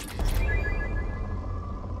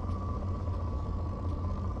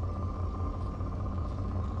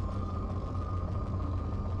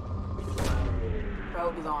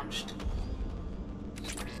 Probe launched.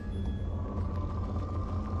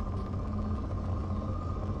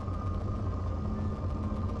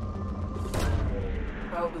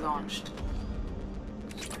 Probe launched.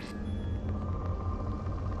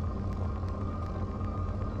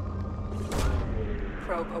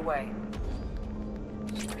 Probe away.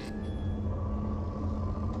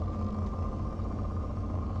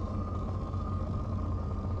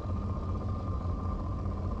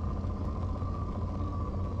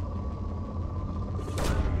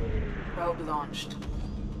 Probe launched.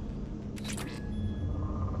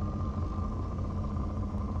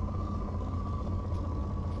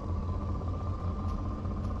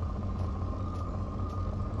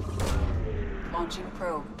 Launching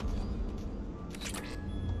probe.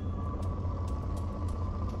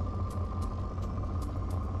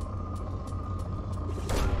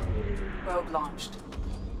 Probe launched.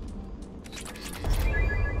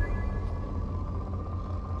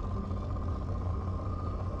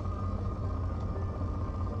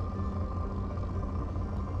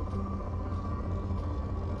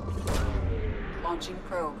 Launching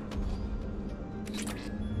probe.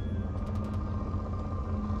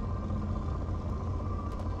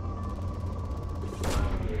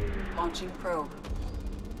 Launching probe.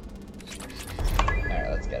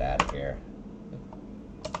 Alright, let's get out of here.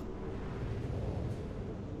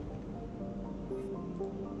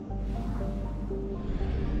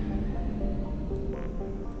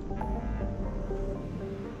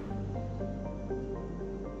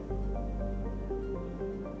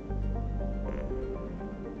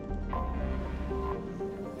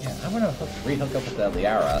 Yeah, I'm gonna re-hook up with the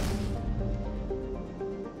Liara.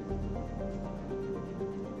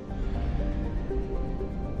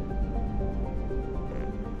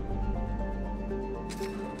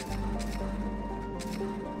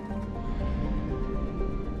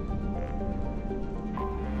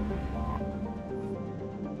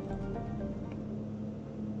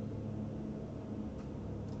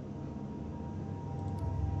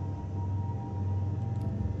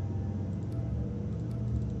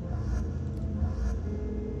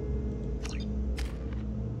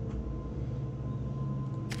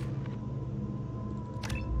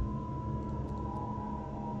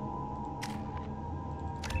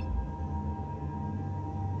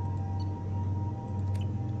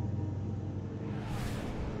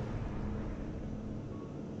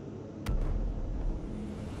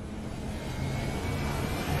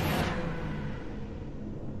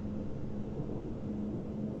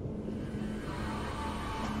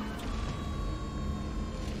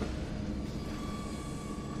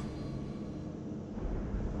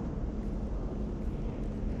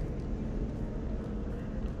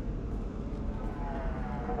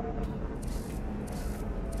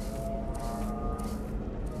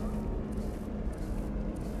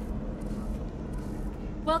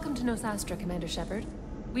 Welcome to Nosastra, Commander Shepard.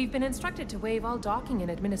 We've been instructed to waive all docking and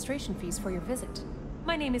administration fees for your visit.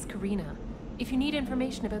 My name is Karina. If you need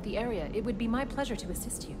information about the area, it would be my pleasure to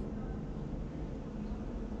assist you.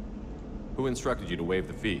 Who instructed you to waive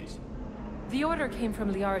the fees? The order came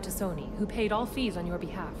from Liara Tassoni, who paid all fees on your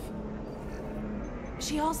behalf.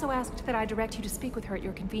 She also asked that I direct you to speak with her at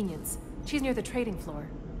your convenience. She's near the trading floor.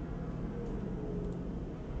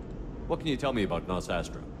 What can you tell me about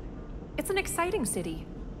Nosastra? It's an exciting city.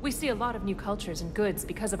 We see a lot of new cultures and goods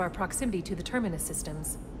because of our proximity to the Terminus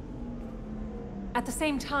systems. At the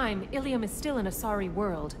same time, Ilium is still an Asari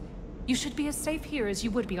world. You should be as safe here as you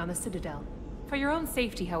would be on the Citadel. For your own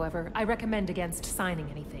safety, however, I recommend against signing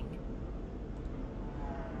anything.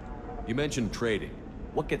 You mentioned trading.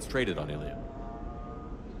 What gets traded on Ilium?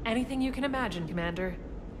 Anything you can imagine, Commander.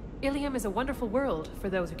 Ilium is a wonderful world for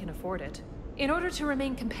those who can afford it. In order to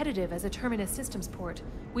remain competitive as a Terminus systems port,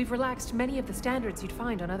 we've relaxed many of the standards you'd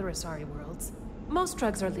find on other Asari worlds. Most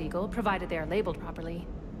drugs are legal, provided they are labeled properly.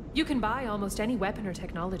 You can buy almost any weapon or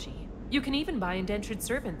technology. You can even buy indentured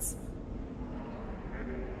servants.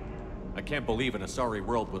 I can't believe an Asari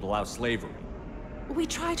world would allow slavery. We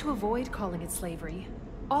try to avoid calling it slavery.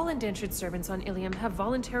 All indentured servants on Ilium have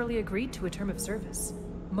voluntarily agreed to a term of service.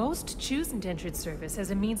 Most choose indentured service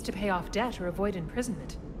as a means to pay off debt or avoid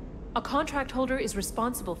imprisonment. A contract holder is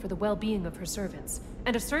responsible for the well-being of her servants,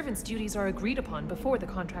 and a servant's duties are agreed upon before the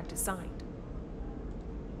contract is signed.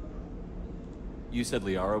 You said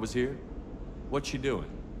Liara was here? What's she doing?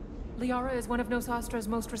 Liara is one of Nosastra's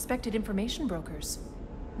most respected information brokers.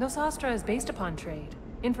 Nosastra is based upon trade.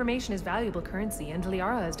 Information is valuable currency, and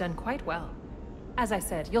Liara has done quite well. As I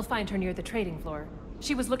said, you'll find her near the trading floor.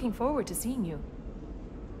 She was looking forward to seeing you.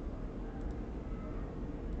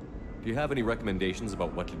 Do you have any recommendations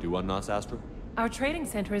about what to do on Nosastra? Our trading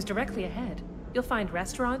center is directly ahead. You'll find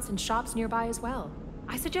restaurants and shops nearby as well.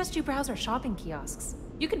 I suggest you browse our shopping kiosks.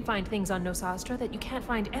 You can find things on Nosastra that you can't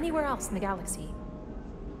find anywhere else in the galaxy.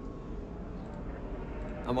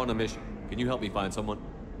 I'm on a mission. Can you help me find someone?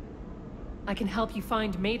 I can help you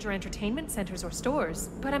find major entertainment centers or stores,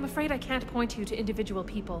 but I'm afraid I can't point you to individual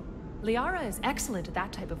people. Liara is excellent at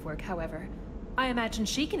that type of work, however. I imagine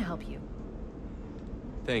she can help you.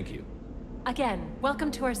 Thank you. Again,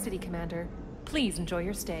 welcome to our city, Commander. Please enjoy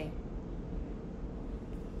your stay.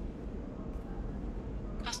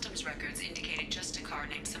 Customs records indicated just a car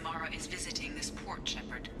named Samara is visiting this port,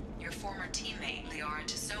 Shepard. Your former teammate, Liara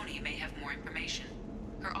Tassoni, may have more information.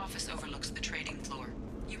 Her office overlooks the trading floor.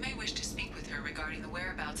 You may wish to speak with her regarding the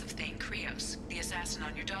whereabouts of Thane Krios, the assassin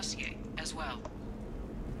on your dossier, as well.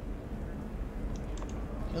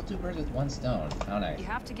 Kill two birds with one stone. How nice. You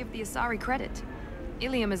have to give the Asari credit.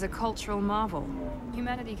 Ilium is a cultural marvel.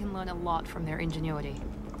 Humanity can learn a lot from their ingenuity.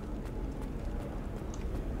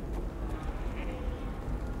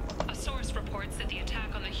 A source reports that the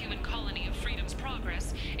attack on the human colony of Freedom's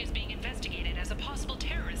Progress is being investigated as a possible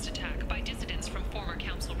terrorist attack by dissidents from former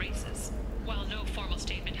Council races. While no formal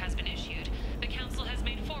statement has been issued, the Council has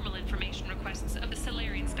made formal information requests of the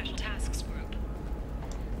Salarian Special Tasks Group.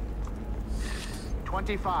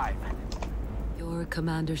 25. You're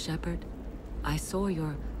Commander Shepard? I saw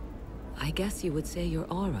your... I guess you would say your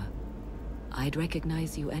aura. I'd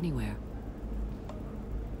recognize you anywhere.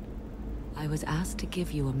 I was asked to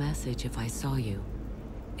give you a message if I saw you.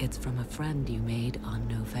 It's from a friend you made on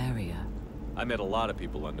Noveria. I met a lot of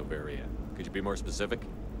people on Noveria. Could you be more specific?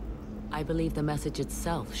 I believe the message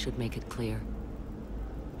itself should make it clear.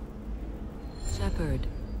 Shepard,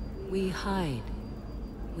 we hide.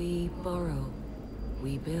 We borrow.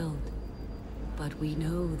 We build. But we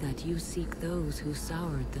know that you seek those who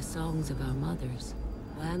soured the songs of our mothers.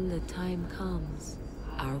 When the time comes,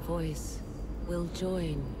 our voice will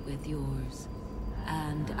join with yours,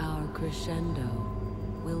 and our crescendo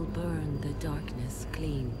will burn the darkness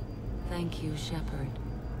clean. Thank you, Shepard.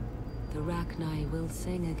 The Rachni will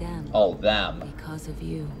sing again. Oh, them. Because of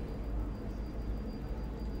you.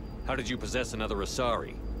 How did you possess another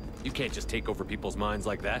Asari? You can't just take over people's minds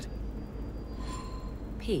like that.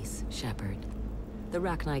 Peace, Shepard. The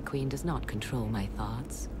Rachni Queen does not control my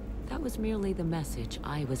thoughts. That was merely the message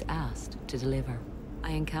I was asked to deliver.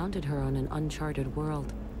 I encountered her on an uncharted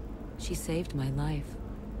world. She saved my life.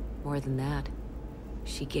 More than that,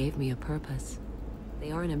 she gave me a purpose.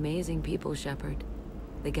 They are an amazing people, Shepard.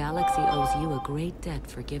 The galaxy owes you a great debt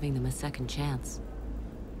for giving them a second chance.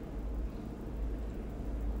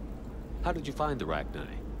 How did you find the Rachni?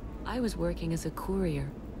 I was working as a courier.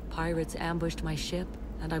 Pirates ambushed my ship,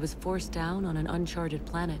 and I was forced down on an uncharted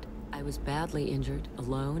planet. I was badly injured,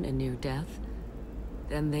 alone and near death.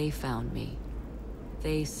 Then they found me.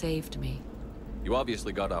 They saved me. You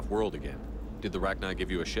obviously got off-world again. Did the Rachni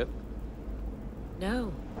give you a ship?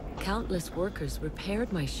 No. Countless workers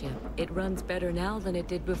repaired my ship. It runs better now than it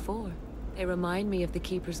did before. They remind me of the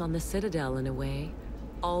Keepers on the Citadel in a way.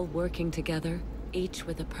 All working together, each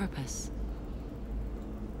with a purpose.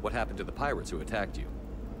 What happened to the pirates who attacked you?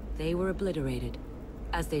 They were obliterated,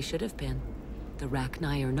 as they should have been. The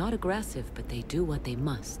Rachni are not aggressive, but they do what they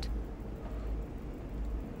must.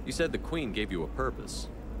 You said the Queen gave you a purpose.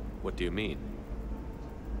 What do you mean?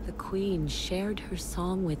 The Queen shared her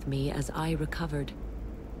song with me as I recovered.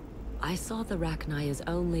 I saw the Rachni as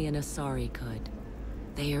only an Asari could.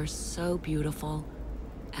 They are so beautiful,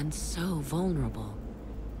 and so vulnerable.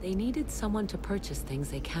 They needed someone to purchase things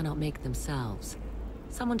they cannot make themselves.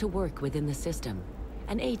 Someone to work within the system.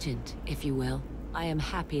 An agent, if you will. I am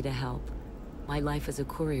happy to help. My life as a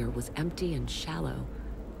courier was empty and shallow.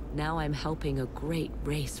 Now I'm helping a great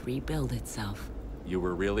race rebuild itself. You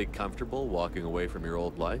were really comfortable walking away from your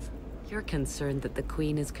old life? You're concerned that the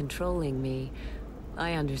Queen is controlling me.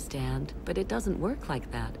 I understand, but it doesn't work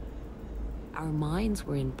like that. Our minds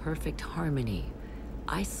were in perfect harmony.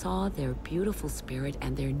 I saw their beautiful spirit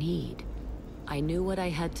and their need. I knew what I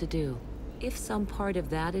had to do. If some part of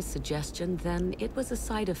that is suggestion, then it was a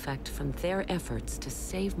side effect from their efforts to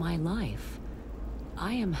save my life.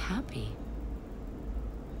 I am happy.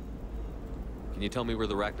 Can you tell me where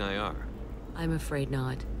the Rachni are? I'm afraid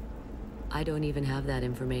not. I don't even have that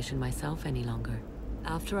information myself any longer.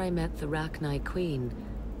 After I met the Rachni Queen,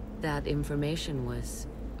 that information was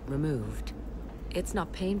removed. It's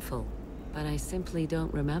not painful, but I simply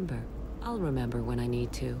don't remember. I'll remember when I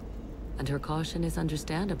need to. And her caution is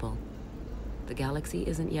understandable. The galaxy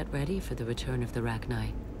isn't yet ready for the return of the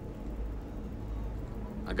Rachni.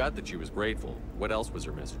 I got that she was grateful. What else was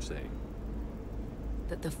her message saying?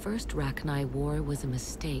 That the first Rachni war was a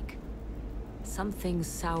mistake. Something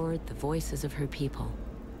soured the voices of her people.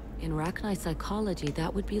 In Rachni psychology,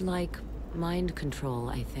 that would be like mind control,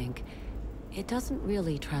 I think. It doesn't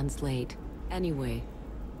really translate. Anyway,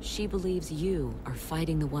 she believes you are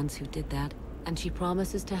fighting the ones who did that, and she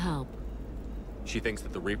promises to help. She thinks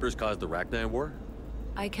that the Reapers caused the Rachni war?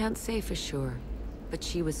 I can't say for sure, but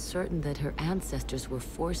she was certain that her ancestors were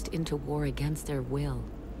forced into war against their will.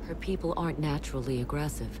 Her people aren't naturally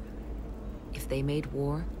aggressive. If they made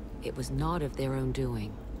war, it was not of their own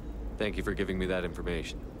doing. Thank you for giving me that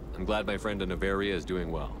information. I'm glad my friend in Noveria is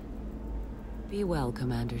doing well. Be well,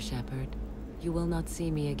 Commander Shepard. You will not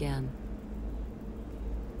see me again.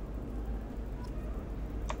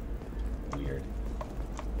 Weird.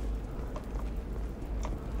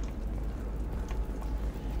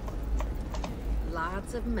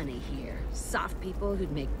 Lots of money here. Soft people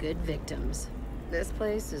who'd make good victims. This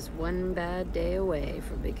place is one bad day away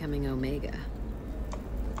from becoming Omega.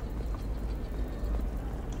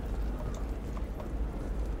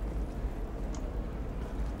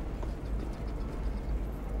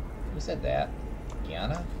 Who said that?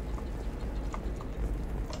 Gianna?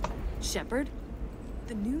 Shepard?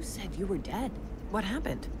 The news said you were dead. What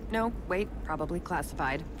happened? No, wait, probably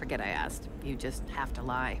classified. Forget I asked. You just have to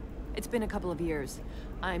lie. It's been a couple of years.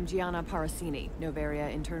 I'm Gianna Parasini,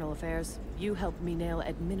 Noveria Internal Affairs. You helped me nail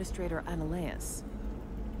Administrator Analaeus.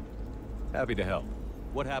 Happy to help.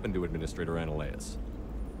 What happened to Administrator Analaeus?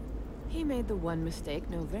 He made the one mistake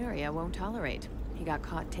Noveria won't tolerate. He got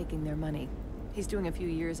caught taking their money. He's doing a few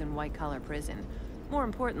years in white-collar prison. More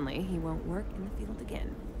importantly, he won't work in the field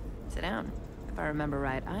again. Sit down. If I remember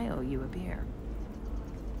right, I owe you a beer.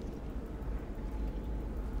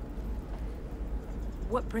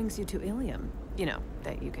 What brings you to Ilium? You know,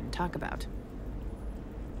 that you can talk about.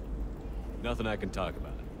 Nothing I can talk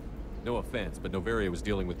about. No offense, but Noveria was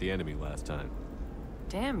dealing with the enemy last time.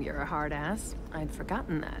 Damn, you're a hard ass. I'd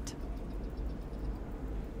forgotten that.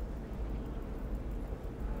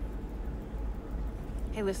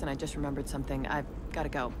 Hey, listen, I just remembered something. I've gotta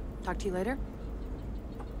go. Talk to you later?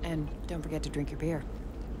 And don't forget to drink your beer.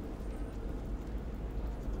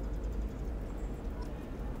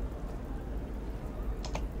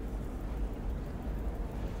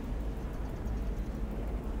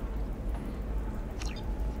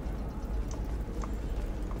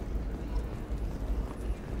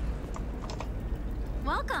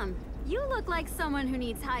 Welcome. You look like someone who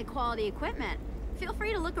needs high-quality equipment. Feel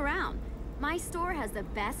free to look around. My store has the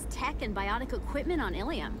best tech and biotic equipment on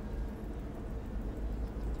Ilium.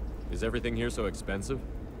 Is everything here so expensive?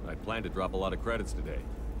 I plan to drop a lot of credits today.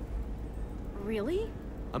 Really?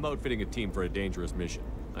 I'm outfitting a team for a dangerous mission.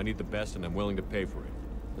 I need the best and I'm willing to pay for it.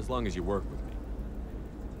 As long as you work with me.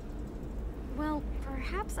 Well,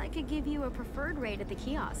 perhaps I could give you a preferred rate at the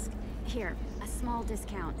kiosk. Here, a small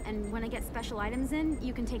discount, and when I get special items in,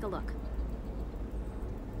 you can take a look.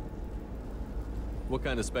 What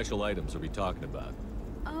kind of special items are we talking about?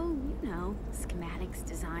 Oh, you know, schematics,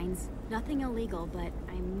 designs. Nothing illegal, but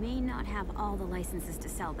I may not have all the licenses to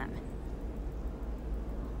sell them.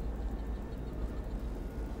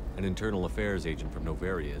 An internal affairs agent from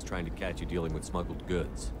Noveria is trying to catch you dealing with smuggled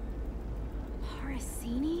goods.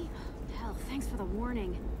 Parasini? Hell, thanks for the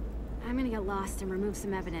warning. I'm gonna get lost and remove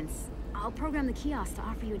some evidence. I'll program the kiosk to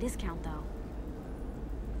offer you a discount, though.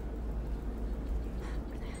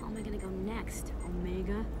 Where the hell am I gonna go next,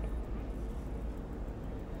 Omega?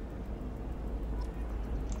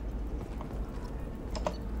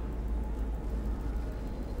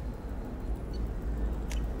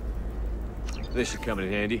 This should come in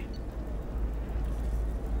handy.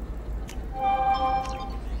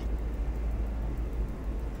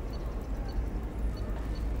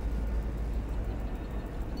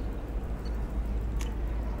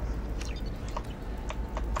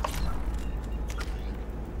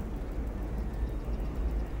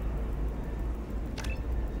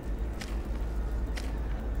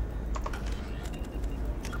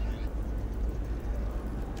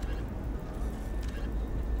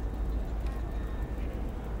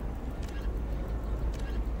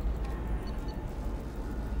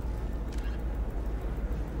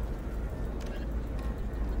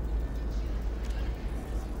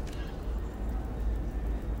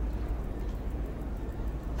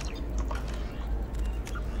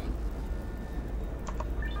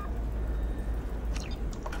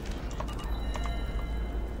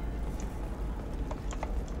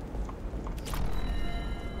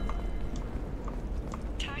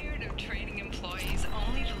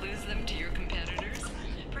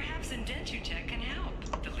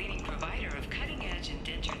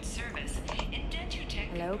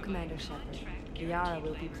 Hello, Commander Shepard. Liara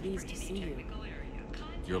will be pleased to see you.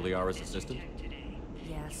 You're Liara's assistant?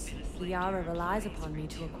 Yes. Liara relies upon me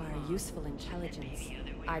to acquire useful intelligence.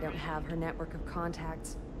 I don't have her network of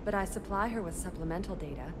contacts, but I supply her with supplemental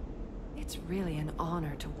data. It's really an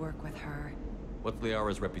honor to work with her. What's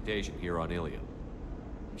Liara's reputation here on Ilium?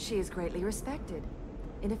 She is greatly respected.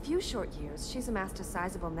 In a few short years, she's amassed a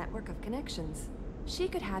sizable network of connections. She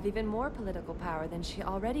could have even more political power than she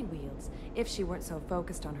already wields, if she weren't so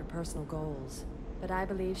focused on her personal goals. But I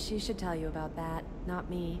believe she should tell you about that, not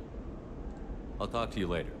me. I'll talk to you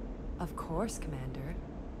later. Of course, Commander.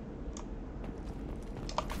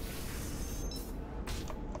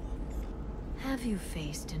 Have you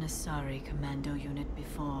faced an Asari commando unit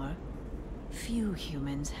before? Few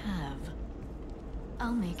humans have.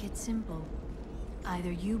 I'll make it simple.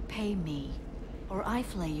 Either you pay me, or I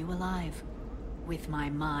flay you alive. With my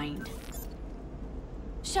mind.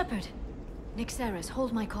 Shepard! Nyxeris,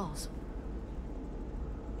 hold my calls.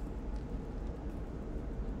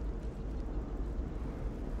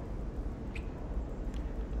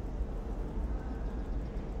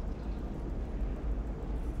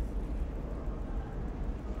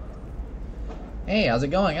 Hey, how's it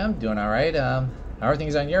going? I'm doing alright. How are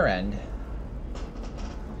things on your end?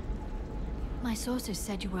 My sources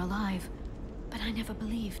said you were alive, but I never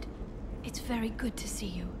believed. It's very good to see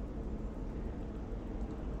you.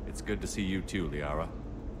 It's good to see you too, Liara.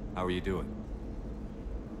 How are you doing?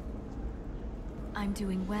 I'm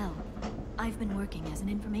doing well. I've been working as an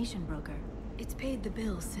information broker. It's paid the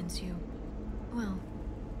bills since you... well,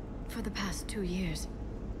 for the past 2 years.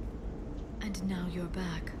 And now you're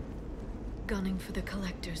back. Gunning for the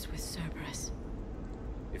Collectors with Cerberus.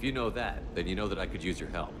 If you know that, then you know that I could use your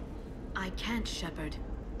help. I can't, Shepard.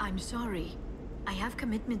 I'm sorry. I have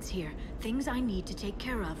commitments here, things I need to take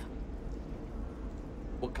care of.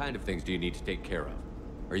 What kind of things do you need to take care of?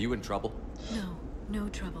 Are you in trouble? No, no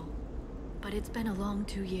trouble. But it's been a long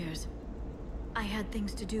 2 years. I had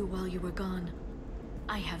things to do while you were gone.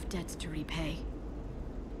 I have debts to repay.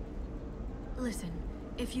 Listen,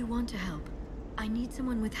 if you want to help, I need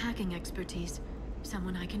someone with hacking expertise.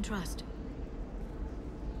 Someone I can trust.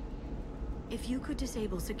 If you could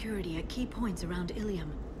disable security at key points around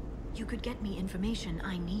Ilium, you could get me information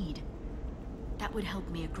I need. That would help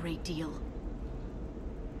me a great deal.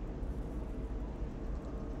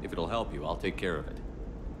 If it'll help you, I'll take care of it.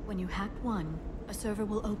 When you hack one, a server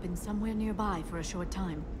will open somewhere nearby for a short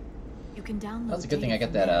time. You can download. That's a good thing I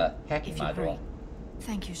got that hacking if you module. hurry.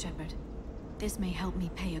 Thank you, Shepard. This may help me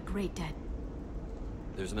pay a great debt.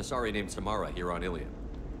 There's an Asari named Samara here on Ilium.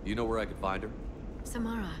 You know where I could find her?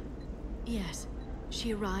 Samara. Yes.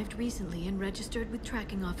 She arrived recently and registered with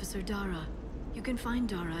Tracking Officer Dara. You can find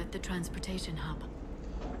Dara at the transportation hub.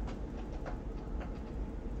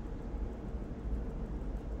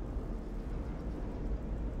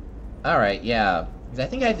 Alright, yeah. Because I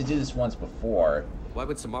think I had to do this once before. Why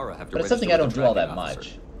would Samara have to But it's something I don't do all that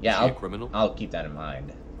much. Yeah, Is she a criminal? I'll keep that in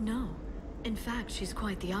mind. No. In fact, she's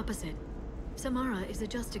quite the opposite. Samara is a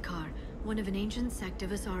Justicar, one of an ancient sect of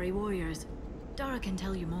Asari warriors. Dara can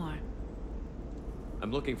tell you more.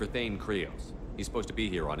 I'm looking for Thane Krios. He's supposed to be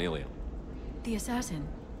here on Ilium. The assassin?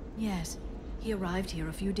 Yes. He arrived here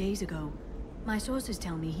a few days ago. My sources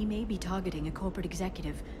tell me he may be targeting a corporate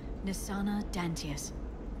executive, Nassana Dantius.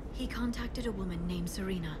 He contacted a woman named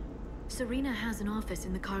Serena. Serena has an office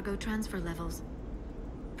in the cargo transfer levels.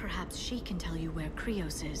 Perhaps she can tell you where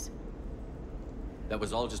Krios is. That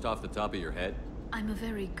was all just off the top of your head? I'm a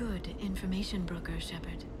very good information broker,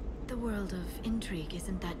 Shepard. The world of intrigue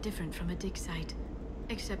isn't that different from a dig site,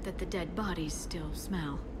 except that the dead bodies still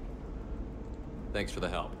smell. Thanks for the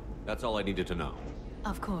help. That's all I needed to know.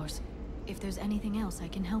 Of course. If there's anything else I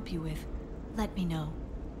can help you with, let me know.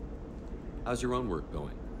 How's your own work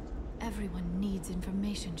going? Everyone needs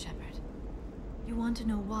information, Shepard. You want to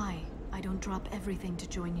know why I don't drop everything to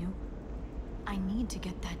join you? I need to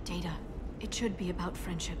get that data. It should be about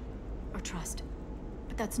friendship, or trust.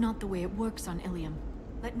 But that's not the way it works on Ilium.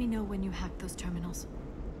 Let me know when you hack those terminals.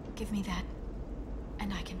 Give me that,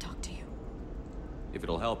 and I can talk to you. If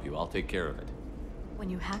it'll help you, I'll take care of it. When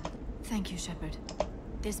you hack, thank you, Shepard.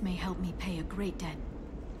 This may help me pay a great debt.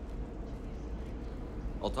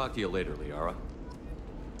 I'll talk to you later, Liara.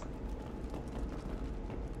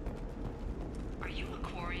 Are you a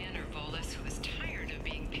Quarian or Volus who is tired of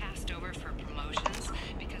being passed over for promotions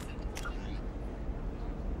because of...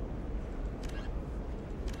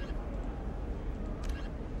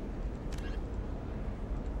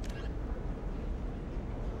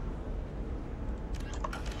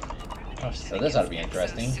 Oh, so this ought to be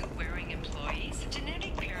interesting. Suit-wearing employees,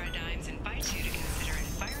 genetic paradigms invite you to consider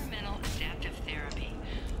environmental adaptive therapy.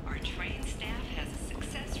 Our trained staff has a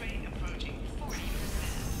success rate approaching 40%.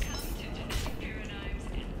 Come to genetic paradigms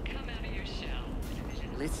and come out of your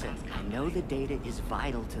shell. Listen, I know the data is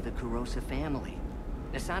vital to the Kurosa family.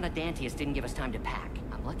 Nassana Dantius didn't give us time to pack.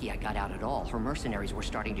 I'm lucky I got out at all. Her mercenaries were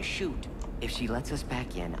starting to shoot. If she lets us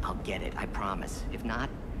back in, I'll get it, I promise. If not,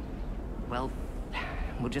 well,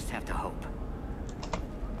 we'll just have to hope.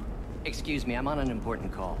 Excuse me, I'm on an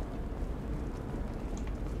important call.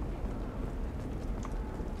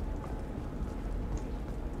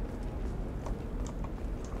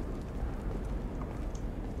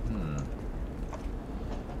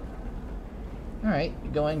 Alright, you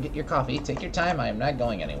go and get your coffee. Take your time, I am not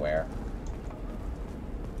going anywhere.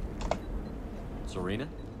 Serena?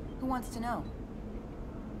 Who wants to know?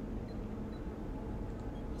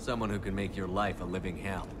 Someone who can make your life a living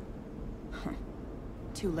hell.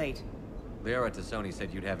 Too late. Liara Tassoni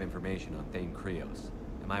said you'd have information on Thane Krios.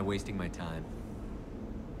 Am I wasting my time?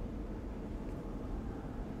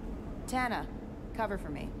 Tana, cover for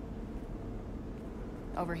me.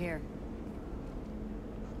 Over here.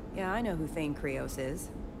 Yeah, I know who Thane Krios is.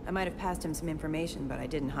 I might have passed him some information, but I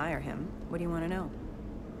didn't hire him. What do you want to know?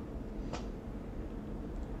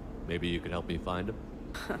 Maybe you could help me find him?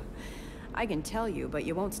 I can tell you, but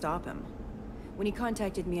you won't stop him. When he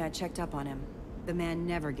contacted me, I checked up on him. The man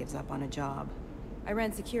never gives up on a job. I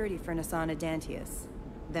ran security for Nassana Dantius.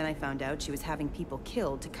 Then I found out she was having people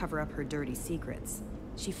killed to cover up her dirty secrets.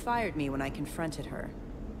 She fired me when I confronted her.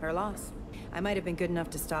 Her loss. I might have been good enough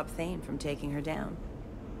to stop Thane from taking her down.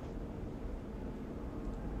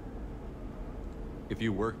 If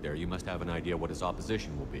you work there, you must have an idea what his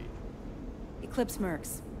opposition will be. Eclipse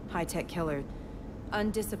Mercs. High-tech killer.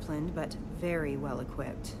 Undisciplined, but very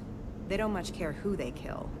well-equipped. They don't much care who they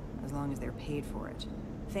kill, as long as they're paid for it.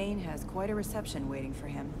 Thane has quite a reception waiting for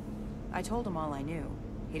him. I told him all I knew.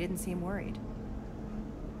 He didn't seem worried.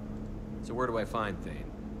 So where do I find Thane?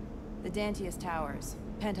 The Dantius Towers.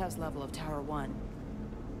 Penthouse level of Tower 1.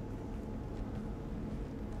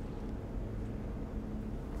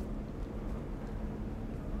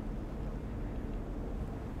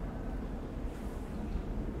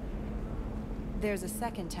 There's a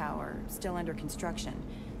second tower, still under construction.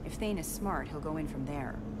 If Thane is smart, he'll go in from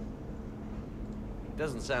there.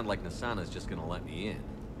 Doesn't sound like Nassana's just gonna let me in.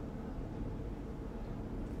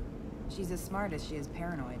 She's as smart as she is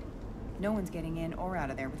paranoid. No one's getting in or out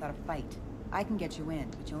of there without a fight. I can get you in,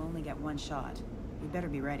 but you'll only get one shot. You'd better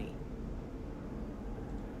be ready.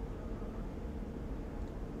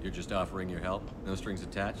 You're just offering your help? No strings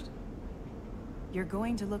attached? You're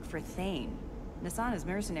going to look for Thane. Nassana's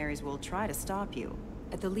mercenaries will try to stop you.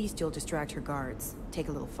 At the least, you'll distract her guards. Take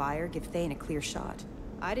a little fire, give Thane a clear shot.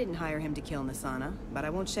 I didn't hire him to kill Nassana, but I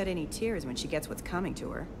won't shed any tears when she gets what's coming to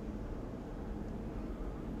her.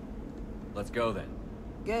 Let's go then.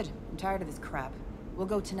 Good. I'm tired of this crap. We'll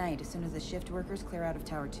go tonight as soon as the shift workers clear out of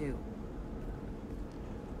Tower 2.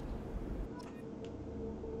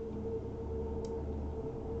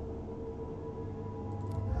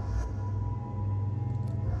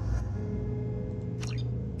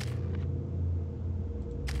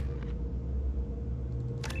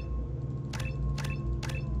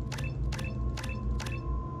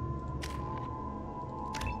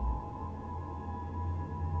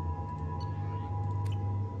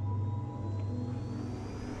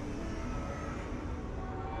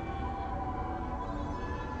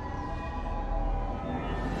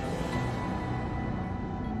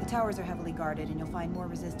 towers are heavily guarded, and you'll find more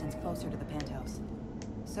resistance closer to the penthouse.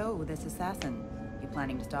 So, this assassin, you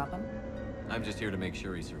planning to stop him? I'm just here to make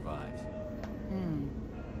sure he survives.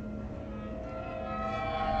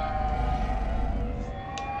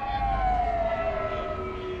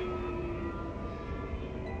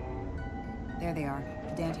 There they are,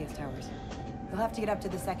 the Dantius towers. You'll have to get up to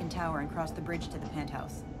the second tower and cross the bridge to the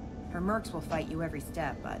penthouse. Her mercs will fight you every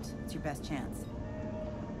step, but it's your best chance.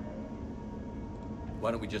 Why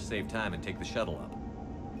don't we just save time and take the shuttle up?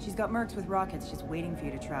 She's got mercs with rockets just waiting for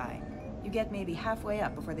you to try. You get maybe halfway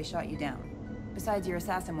up before they shot you down. Besides, your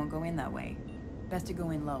assassin won't go in that way. Best to go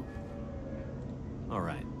in low. All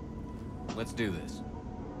right. Let's do this.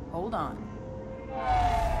 Hold on.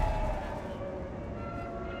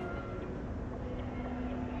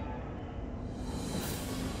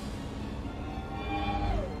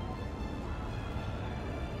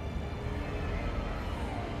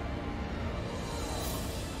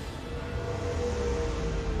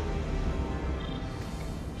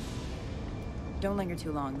 Don't linger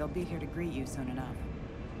too long. They'll be here to greet you soon enough.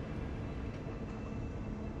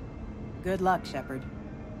 Good luck, Shepard.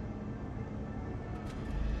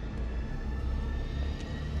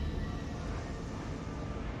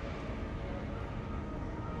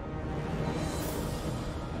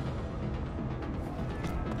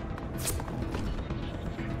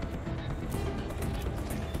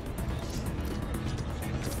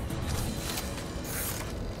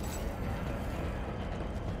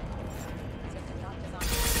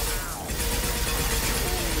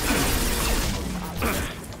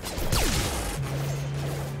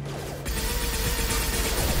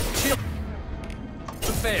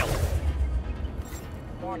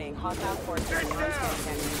 Warning, hostile forces and non-static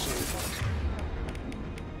ammunition.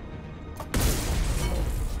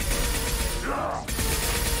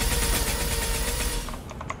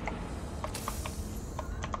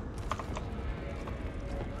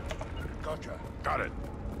 Gotcha. Got it.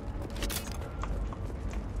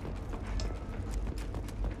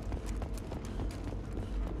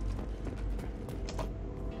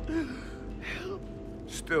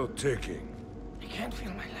 Still ticking. I can't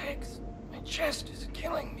feel my legs. My chest is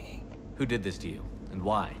killing me. Who did this to you, and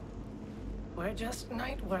why? We're just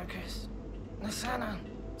night workers. Nassana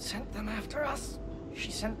sent them after us.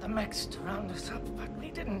 She sent the mechs to round us up, but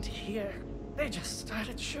we didn't hear. They just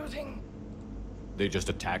started shooting. They just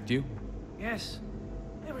attacked you? Yes.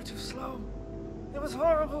 They were too slow. It was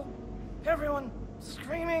horrible. Everyone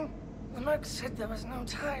screaming. The mechs said there was no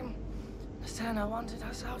time. Nassana wanted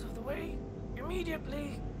us out of the way.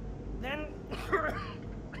 Immediately. Then...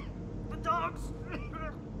 the dogs...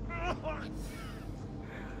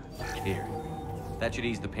 Here. That should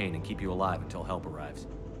ease the pain and keep you alive until help arrives.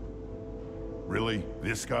 Really?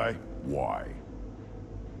 This guy? Why?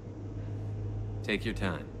 Take your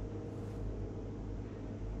time.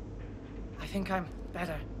 I think I'm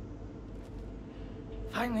better.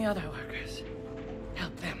 Find the other workers.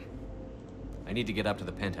 Help them. I need to get up to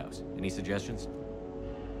the penthouse. Any suggestions?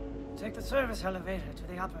 Take the service elevator to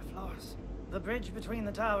the upper floors. The bridge between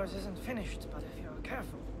the towers isn't finished, but if you're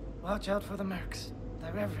careful, watch out for the mercs.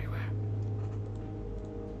 They're everywhere.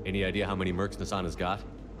 Any idea how many mercs Nassana's got?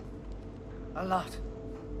 A lot.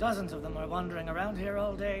 Dozens of them are wandering around here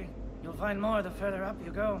all day. You'll find more the further up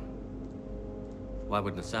you go. Why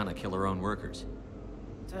would Nassana kill her own workers?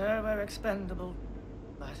 To her, we're expendable.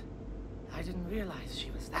 But I didn't realize she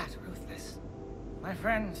was that ruthless. My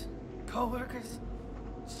friends, co-workers,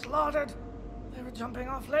 slaughtered. They were jumping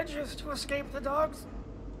off ledges to escape the dogs.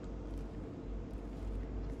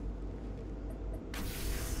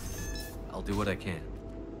 I'll do what I can.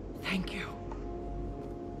 Thank you.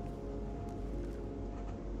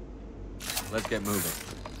 Let's get moving.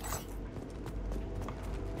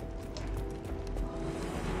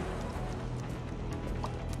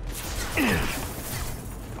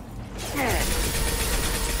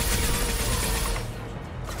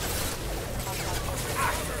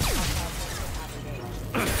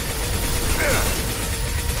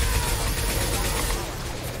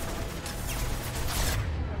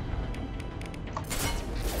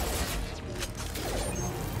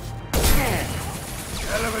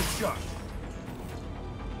 Hell of a shot.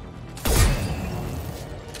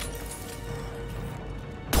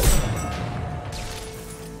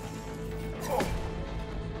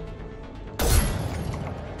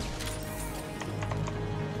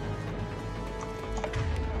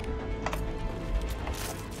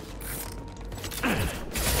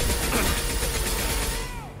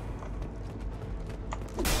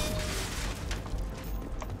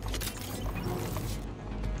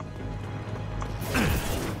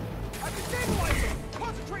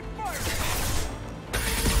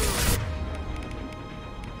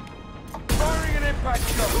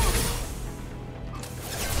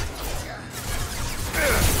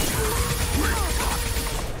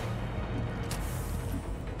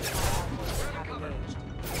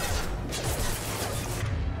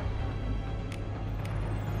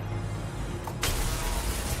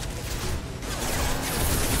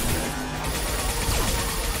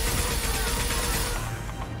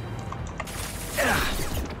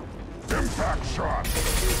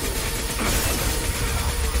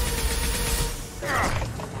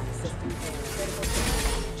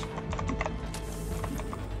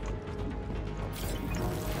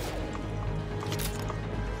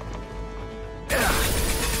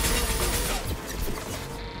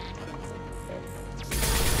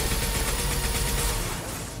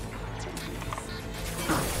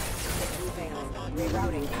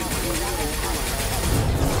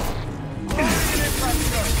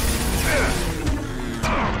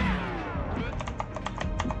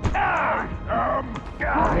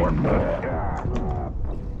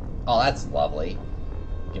 Oh, that's lovely.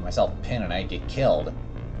 Get myself a pin and I get killed.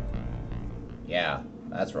 Yeah,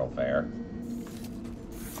 that's real fair.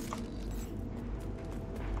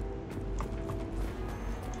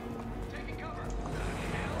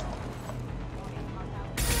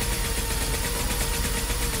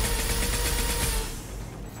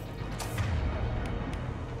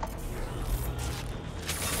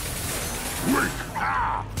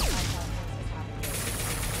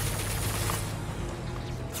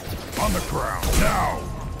 On the ground, now!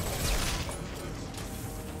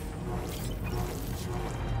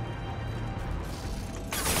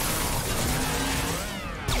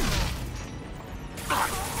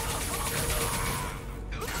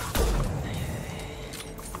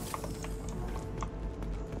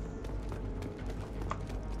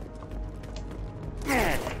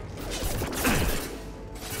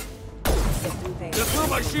 Just through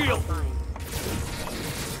my shield!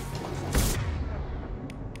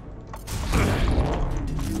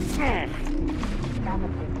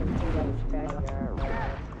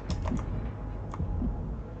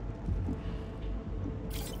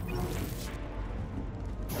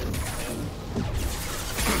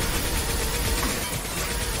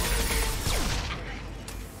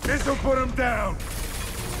 This'll put him down!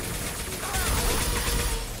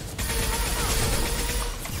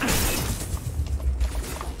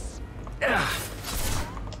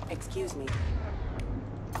 Excuse me.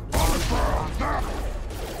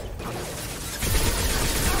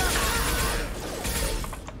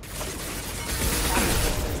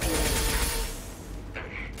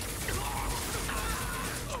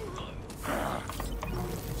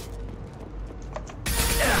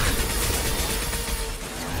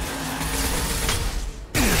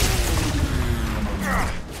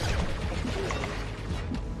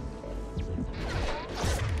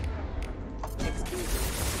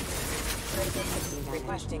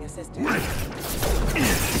 Requesting assistance.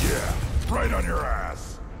 Yeah, right on your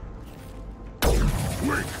ass.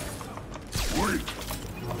 Wait. Wait.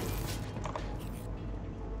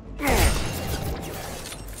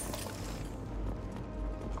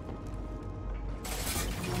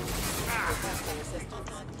 Requesting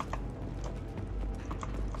assistance.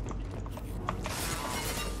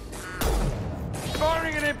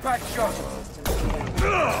 Firing an impact shot!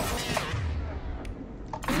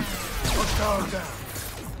 Hostile down.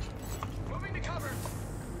 Moving to cover.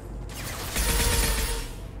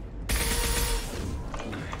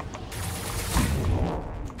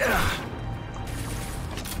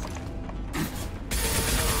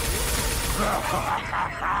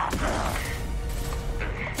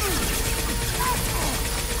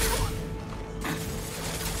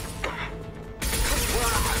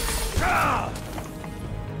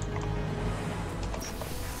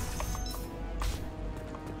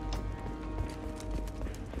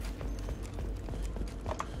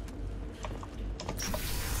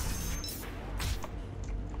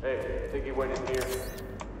 Hey, I think he went in here.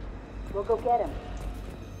 We'll go get him.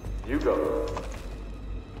 You go.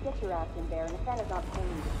 Get your ass in there, and if that is not paying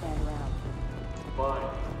you to stand around. Fine.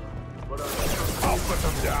 What are I'll put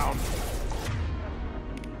them down.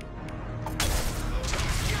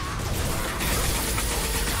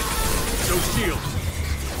 No shields.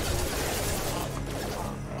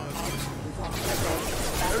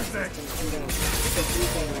 There's Nick.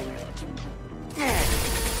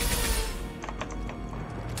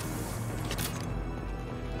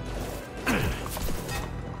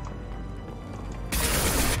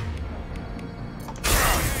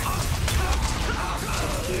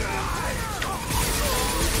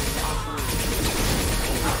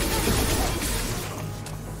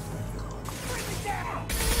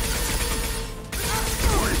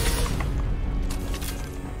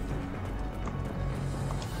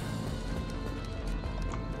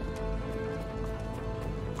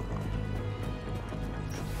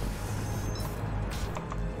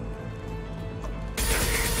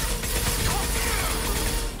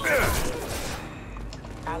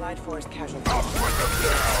 Allied force casualty.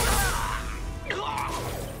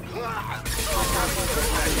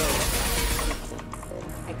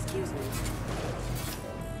 Excuse me.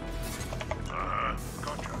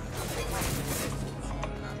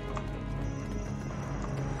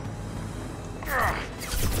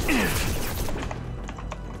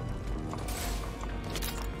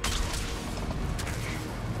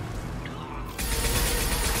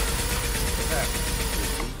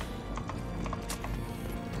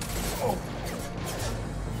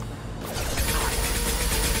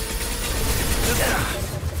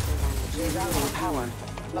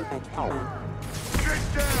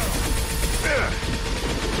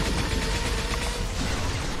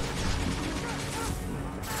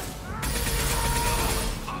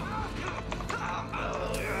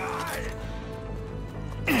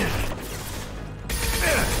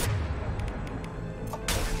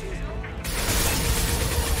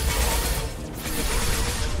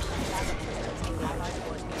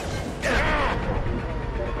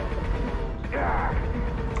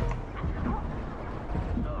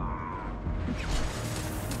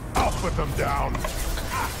 Put them down.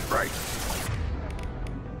 Right.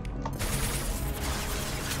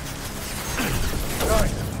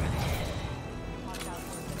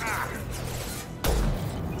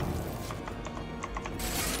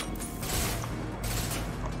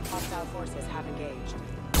 Hostile forces have engaged.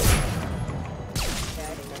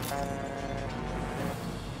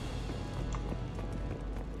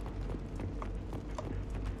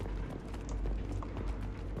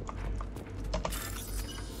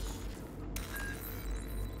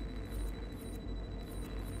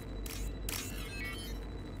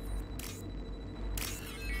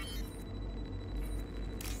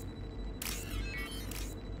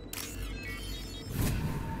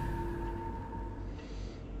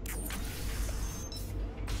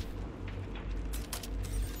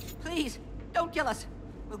 Please, don't kill us.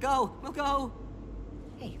 We'll go.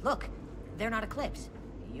 Hey, look. They're not Eclipse.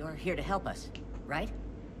 You're here to help us, right?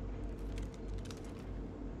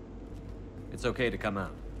 It's okay to come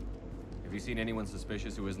out. Have you seen anyone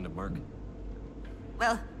suspicious who isn't a merc?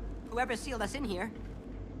 Well, whoever sealed us in here.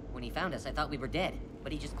 When he found us, I thought we were dead,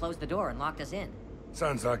 but he just closed the door and locked us in.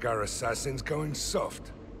 Sounds like our assassin's going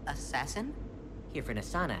soft. Assassin? Here for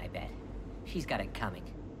Nassana, I bet. She's got it coming.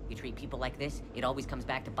 You treat people like this, it always comes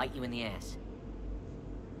back to bite you in the ass.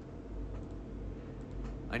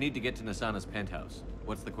 I need to get to Nassana's penthouse.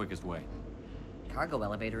 What's the quickest way? Cargo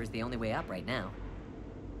elevator is the only way up right now.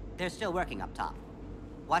 They're still working up top.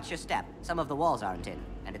 Watch your step. Some of the walls aren't in,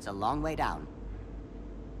 and it's a long way down.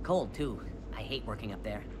 Cold, too. I hate working up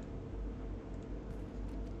there.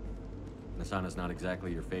 Nassana's not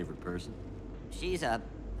exactly your favorite person? She's a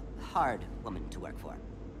hard woman to work for.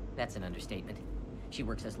 That's an understatement. She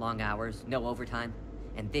works us long hours, no overtime,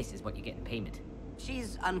 and this is what you get in payment.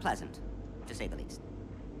 She's unpleasant, to say the least.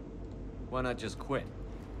 Why not just quit?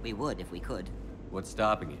 We would if we could. What's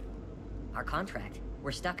stopping you? Our contract.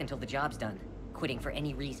 We're stuck until the job's done. Quitting for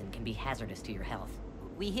any reason can be hazardous to your health.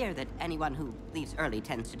 We hear that anyone who leaves early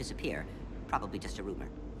tends to disappear. Probably just a rumor.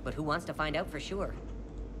 But who wants to find out for sure?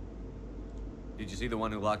 Did you see the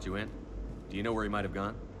one who locked you in? Do you know where he might have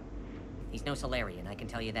gone? He's no Solarian, I can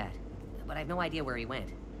tell you that. But I've no idea where he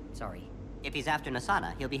went. Sorry. If he's after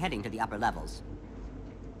Nassana, he'll be heading to the upper levels.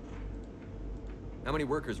 How many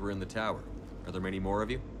workers were in the tower? Are there many more of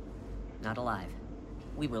you? Not alive.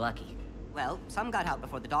 We were lucky. Well, some got out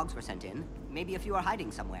before the dogs were sent in. Maybe a few are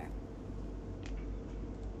hiding somewhere.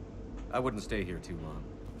 I wouldn't stay here too long.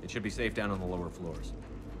 It should be safe down on the lower floors.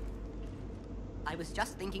 I was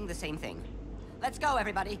just thinking the same thing. Let's go,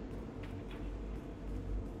 everybody!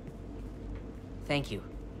 Thank you.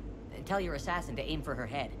 And tell your assassin to aim for her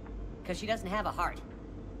head. Because she doesn't have a heart.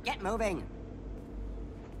 Get moving!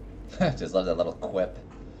 Just love that little quip.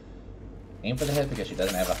 Aim for the head because she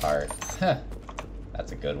doesn't have a heart.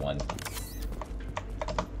 That's a good one.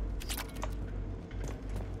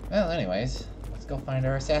 Well, anyways, let's go find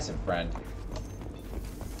our assassin friend.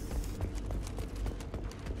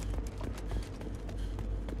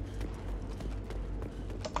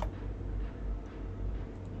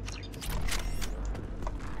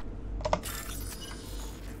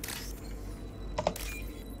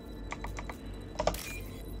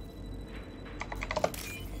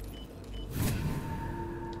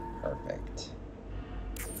 Perfect.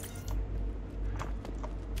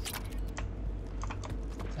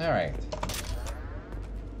 Alright.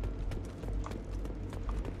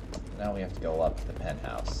 Now we have to go up to the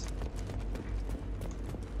penthouse.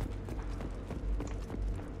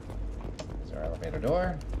 Is our elevator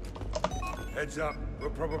door? Heads up, we'll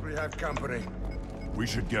probably have company. We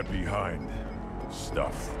should get behind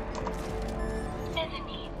stuff.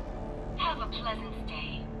 Mezzanine. Have a pleasant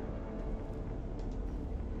stay.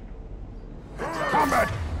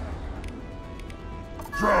 Combat!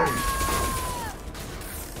 Drone!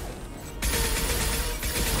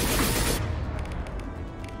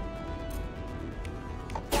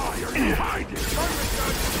 Behind you!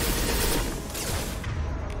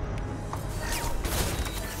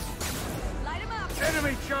 Light him up!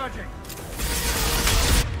 Enemy charging!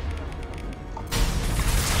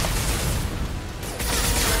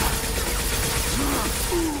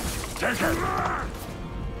 Take it!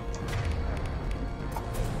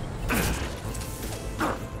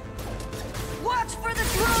 Watch for the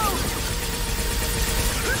drone!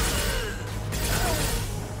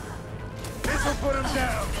 This'll put him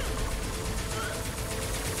down!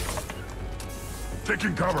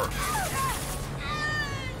 Taking cover!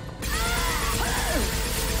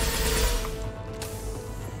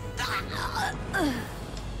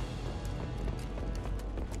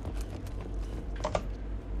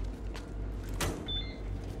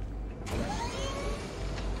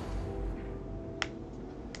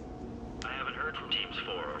 I haven't heard from teams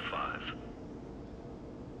 4 or 5.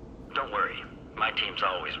 Don't worry, my team's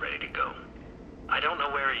always ready to go. I don't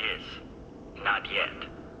know where he is. Not yet.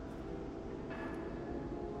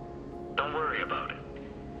 Don't worry about it.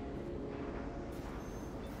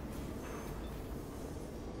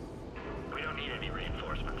 We don't need any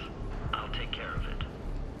reinforcements. I'll take care of it.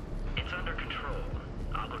 It's under control.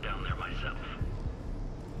 I'll go down there myself.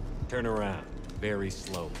 Turn around. Very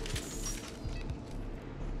slowly.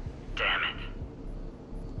 Damn it.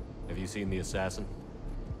 Have you seen the assassin?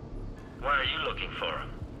 Why are you looking for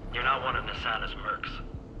him? You're not one of Nasana's mercs.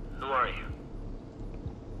 Who are you?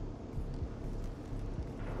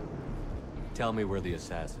 Tell me where the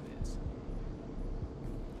assassin is.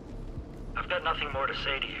 I've got nothing more to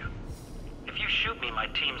say to you. If you shoot me, my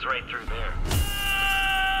team's right through there.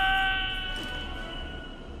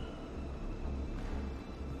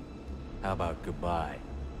 How about goodbye?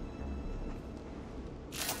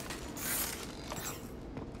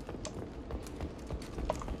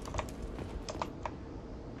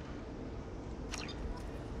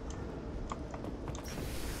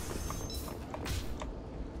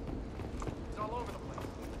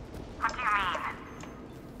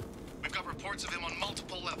 We've got reports of him on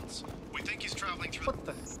multiple levels. We think he's traveling through... What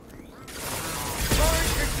the...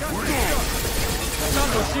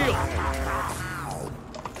 Santo, shield!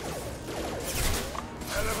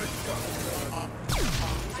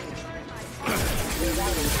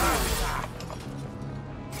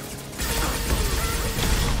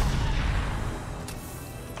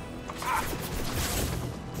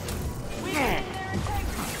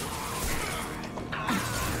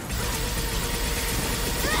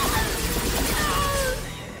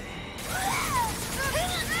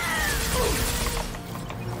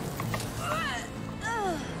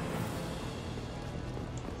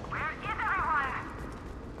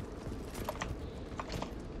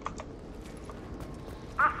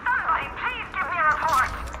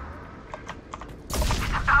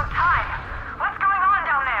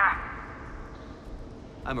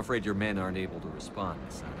 I'm afraid your men aren't able to respond,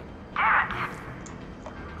 Nasana.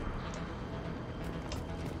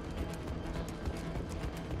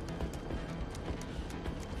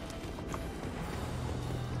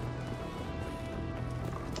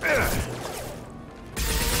 Damn it!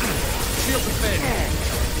 Shield defend!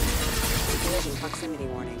 Collision proximity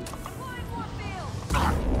warning.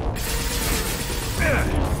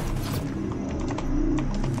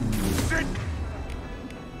 Sit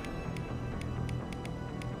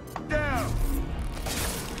down!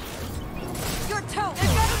 Your toe!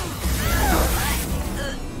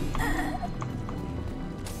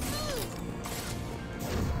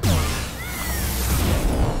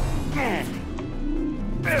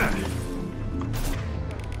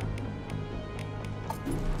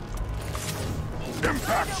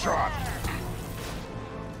 Impact shot!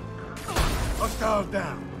 Hostile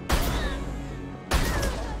down.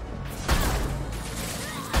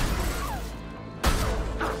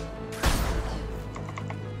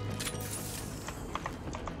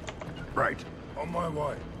 Right. On my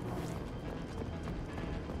way.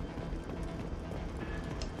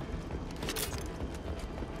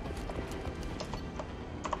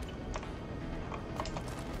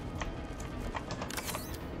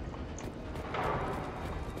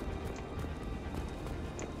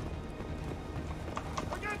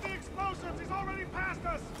 Forget the explosives! He's already past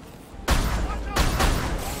us! Watch out for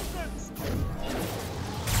explosives!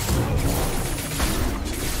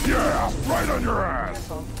 Yeah! Right on your ass!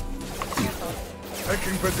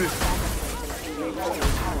 Taking position.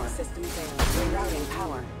 Rerouting power. System failed. Rerouting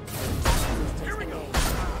power. Here we go!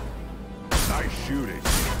 Nice shooting.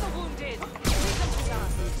 Get the wounded! Lead them to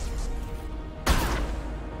us!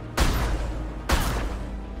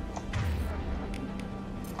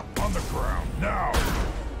 On the ground, now!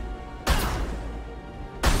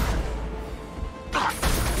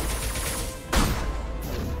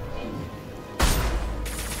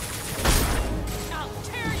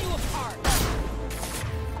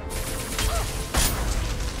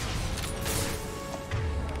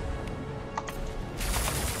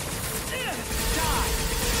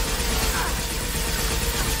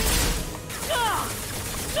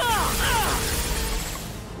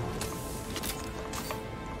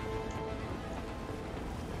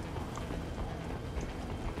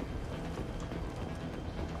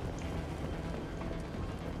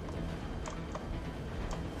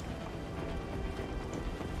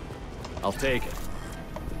 I'll take it.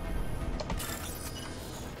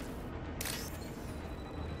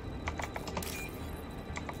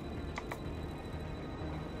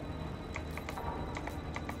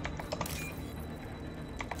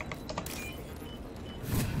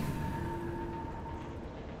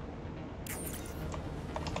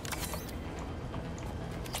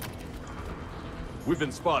 We've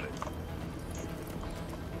been spotted.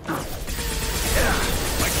 My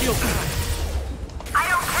shield. I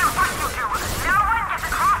don't care what you do. No one gets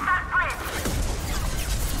across that bridge.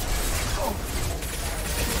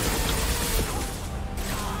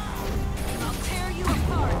 I'll tear you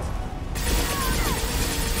apart.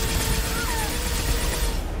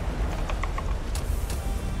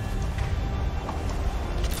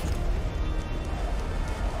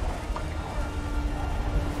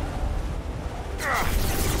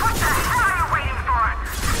 What the hell are you waiting for?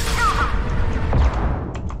 Kill them!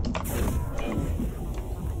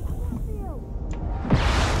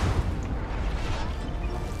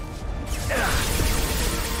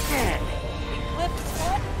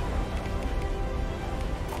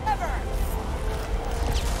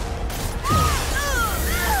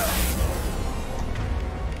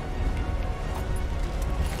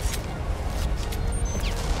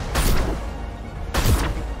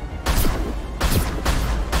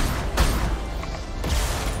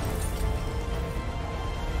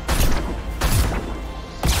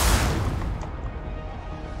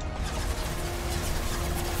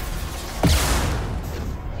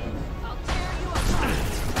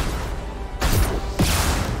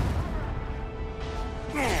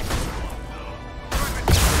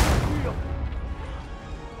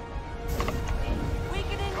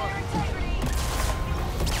 Weakening their integrity.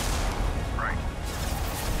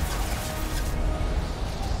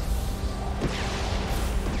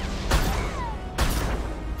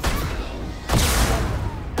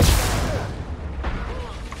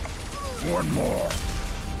 One more.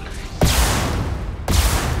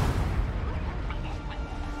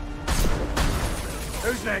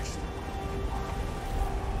 Who's next?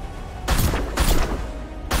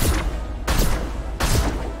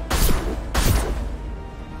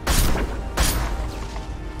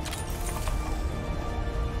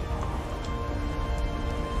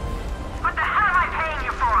 What the hell am I paying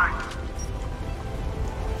you for?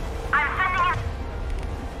 I'm sending in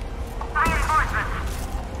reinforcements.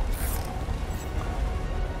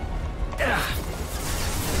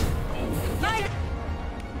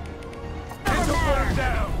 Burn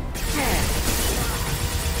down.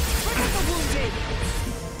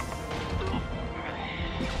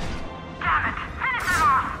 Damn it! Finish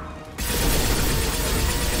them off!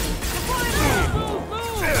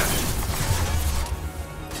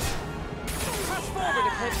 Press forward,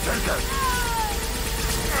 Eclipse. Take it.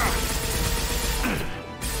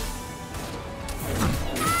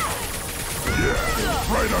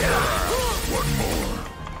 Yeah, right on there. One more.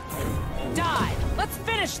 Die! Let's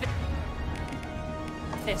finish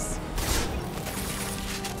this.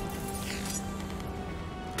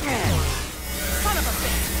 Son of a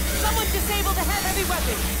bitch! Someone disable the heavy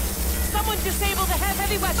weapon! Someone disable the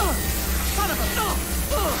heavy weapon! Son of a...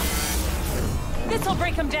 This'll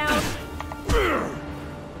break him down! Whew.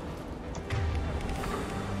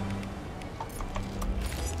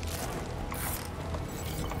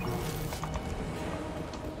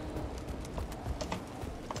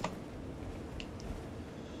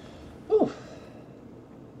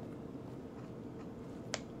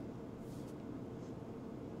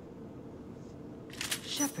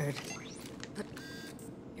 Shepard, but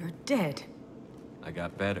you're dead. I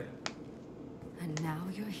got better. And now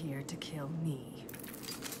you're here to kill me.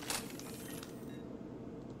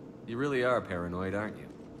 You really are paranoid, aren't you?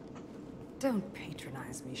 Don't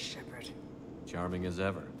patronize me, Shepard. Charming as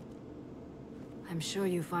ever. I'm sure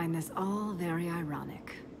you find this all very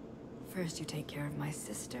ironic. First you take care of my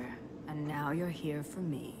sister, and now you're here for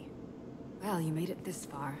me. Well, you made it this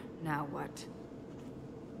far. Now what?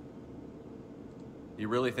 You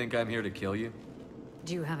really think I'm here to kill you?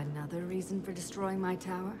 Do you have another reason for destroying my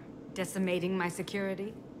tower? Decimating my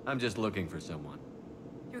security? I'm just looking for someone.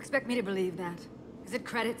 You expect me to believe that? Is it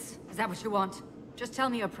credits? Is that what you want? Just tell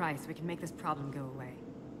me your price, we can make this problem go away.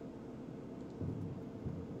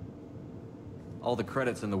 All the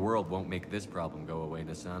credits in the world won't make this problem go away,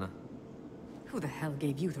 Nassana. Who the hell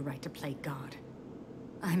gave you the right to play God?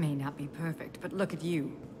 I may not be perfect, but look at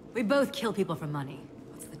you. We both kill people for money.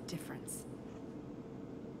 What's the difference?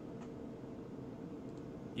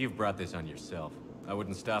 You've brought this on yourself. I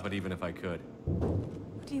wouldn't stop it even if I could.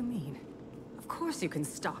 What do you mean? Of course you can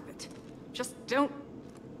stop it. Just don't...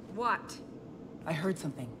 What? I heard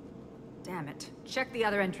something. Damn it. Check the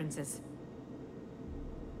other entrances.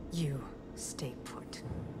 You stay put.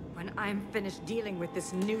 When I'm finished dealing with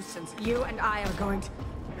this nuisance, you and I are going to...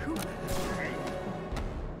 Who...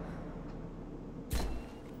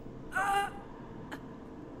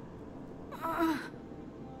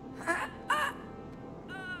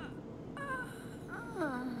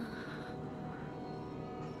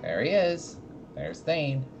 There he is. There's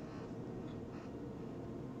Thane.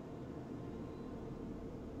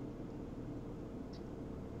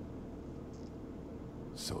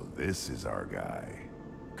 So this is our guy.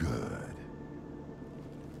 Good.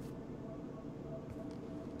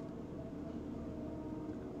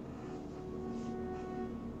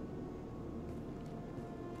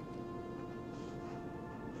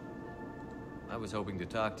 I was hoping to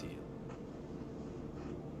talk to you.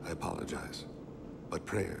 I apologize, but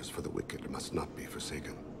prayers for the wicked must not be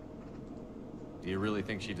forsaken. Do you really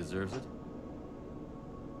think she deserves it?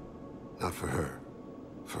 Not for her.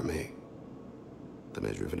 For me. The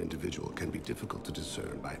measure of an individual can be difficult to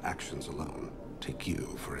discern by actions alone. Take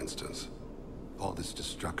you, for instance. All this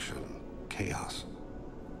destruction, chaos.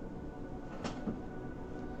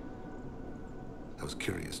 I was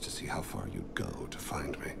curious to see how far you'd go to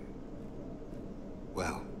find me.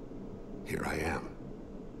 Well, here I am.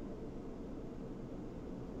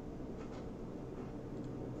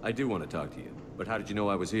 I do want to talk to you, but how did you know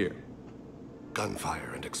I was here?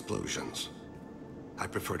 Gunfire and explosions. I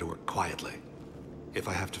prefer to work quietly. If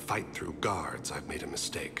I have to fight through guards, I've made a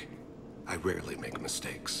mistake. I rarely make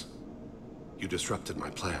mistakes. You disrupted my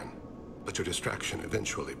plan, but your distraction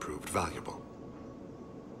eventually proved valuable.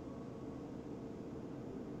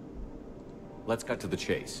 Let's cut to the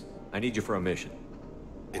chase. I need you for a mission.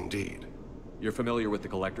 Indeed. You're familiar with the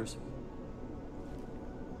Collectors?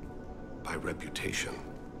 By reputation.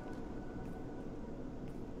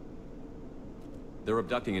 They're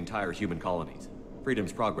abducting entire human colonies.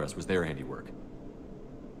 Freedom's Progress was their handiwork.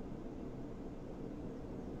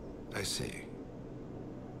 I see.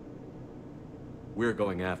 We're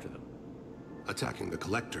going after them. Attacking the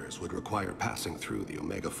Collectors would require passing through the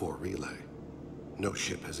Omega-4 relay. No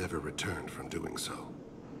ship has ever returned from doing so.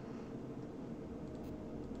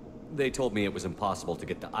 They told me it was impossible to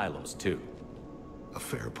get to Ilos, too. A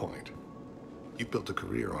fair point. You've built a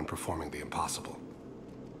career on performing the impossible.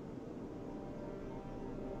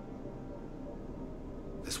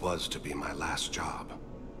 This was to be my last job.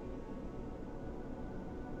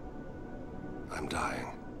 I'm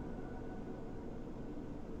dying.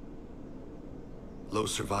 Low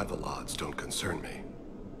survival odds don't concern me.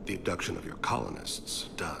 The abduction of your colonists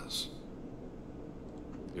does.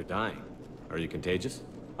 You're dying. Are you contagious?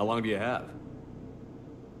 How long do you have?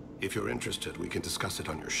 If you're interested, we can discuss it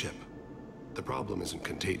on your ship. The problem isn't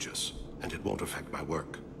contagious, and it won't affect my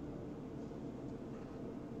work.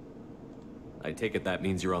 I take it that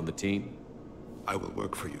means you're on the team? I will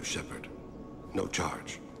work for you, Shepard. No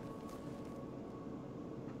charge.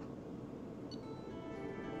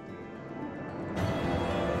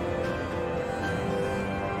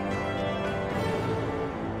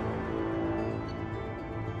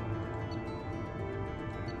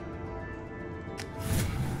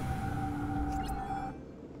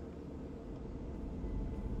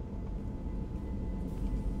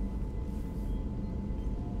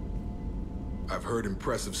 I've heard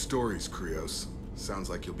impressive stories, Krios. Sounds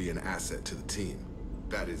like you'll be an asset to the team.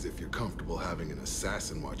 That is, if you're comfortable having an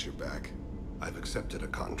assassin watch your back. I've accepted a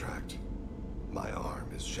contract. My arm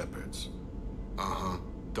is Shepard's. Uh-huh.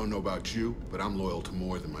 Don't know about you, but I'm loyal to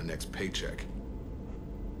more than my next paycheck.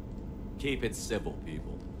 Keep it civil,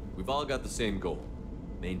 people. We've all got the same goal.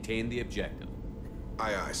 Maintain the objective.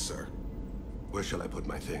 Aye, aye, sir. Where shall I put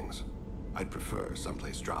my things? I'd prefer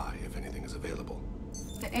someplace dry if anything is available.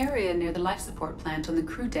 The area near the life support plant on the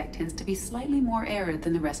crew deck tends to be slightly more arid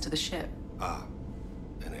than the rest of the ship. Ah,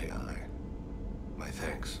 an AI. My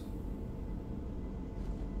thanks.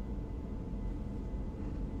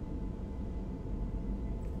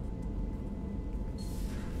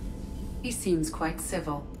 He seems quite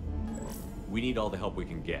civil. We need all the help we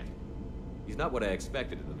can get. He's not what I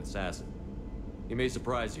expected in an assassin. He may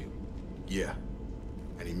surprise you. Yeah,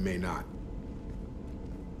 and he may not.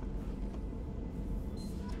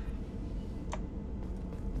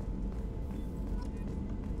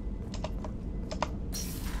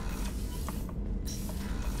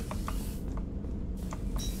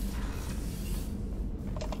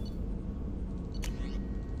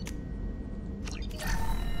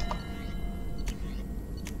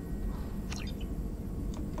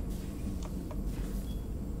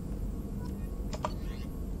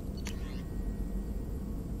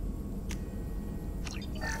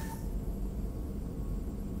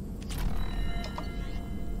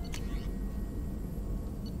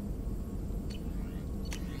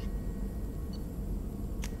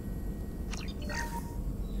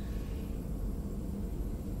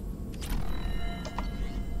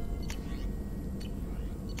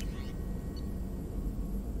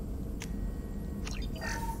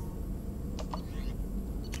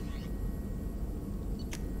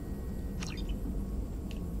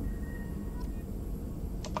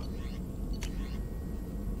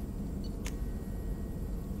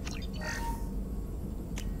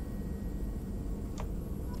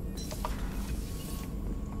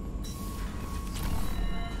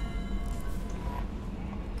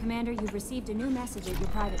 Commander, you've received a new message at your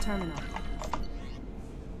private terminal.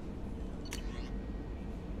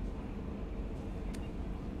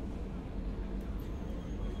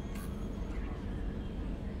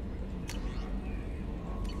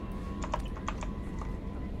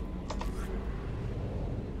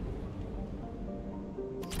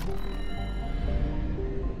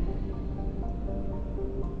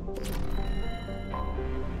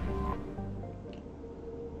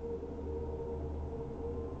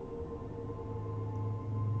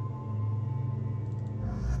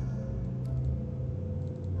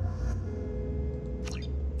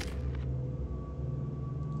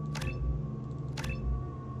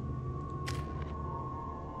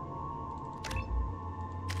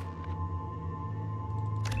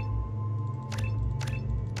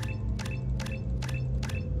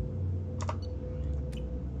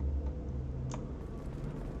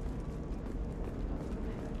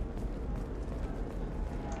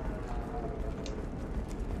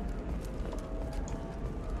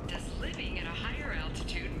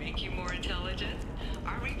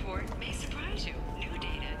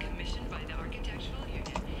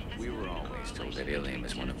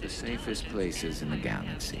 Safest places in the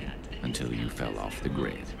galaxy until you fell off the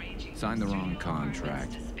grid. Sign the wrong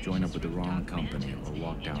contract, join up with the wrong company, or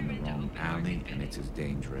walk down the wrong alley, and it's as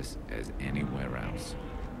dangerous as anywhere else.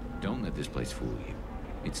 Don't let this place fool you.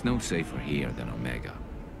 It's no safer here than Omega.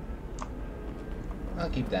 I'll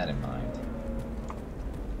keep that in mind.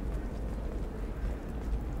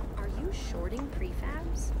 Are you shorting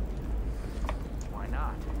prefabs? Why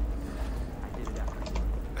not? I did it after.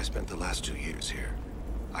 I spent the last 2 years here.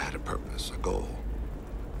 I had a purpose, a goal.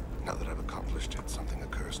 Now that I've accomplished it, something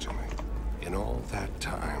occurs to me. In all that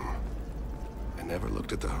time, I never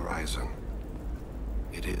looked at the horizon.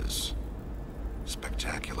 It is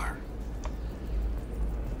spectacular.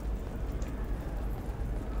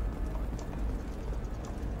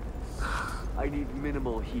 I need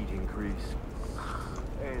minimal heat increase.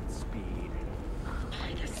 And speed.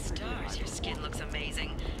 By the stars, your skin looks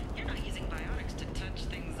amazing. You're not using biotics to touch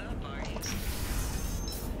things up, are you?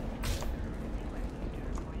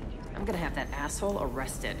 I'm gonna have that asshole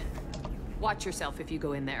arrested. Watch yourself if you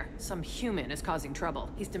go in there. Some human is causing trouble.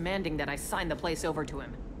 He's demanding that I sign the place over to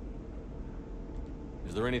him.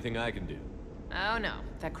 Is there anything I can do? Oh no,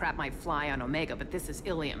 that crap might fly on Omega, but this is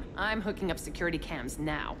Ilium. I'm hooking up security cams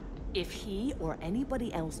now. If he or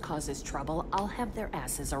anybody else causes trouble, I'll have their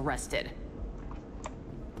asses arrested.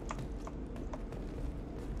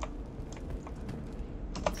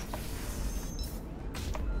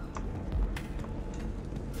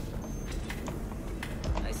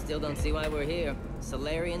 Still don't see why we're here.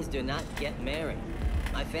 Solarians do not get married.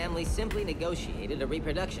 My family simply negotiated a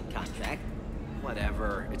reproduction contract.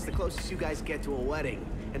 Whatever. It's the closest you guys get to a wedding.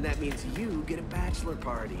 And that means you get a bachelor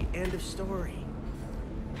party. End of story.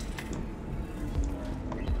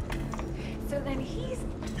 So then he's...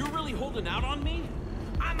 You're really holding out on me?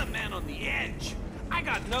 I'm a man on the edge. I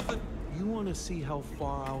got nothing. You want to see how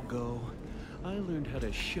far I'll go? I learned how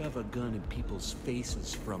to shove a gun in people's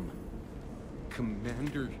faces from...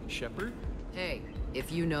 Commander Shepard? Hey, if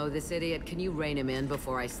you know this idiot, can you rein him in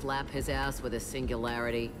before I slap his ass with a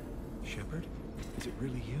singularity? Shepard? Is it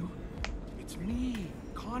really you? It's me,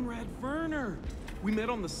 Conrad Werner. We met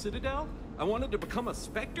on the Citadel. I wanted to become a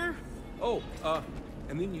Spectre. Oh,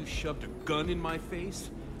 and then you shoved a gun in my face.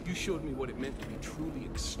 You showed me what it meant to be truly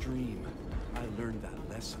extreme. I learned that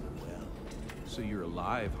lesson well. So you're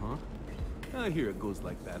alive, huh? I hear it goes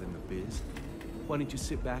like that in the biz. Why don't you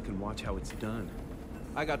sit back and watch how it's done?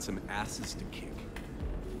 I got some asses to kick.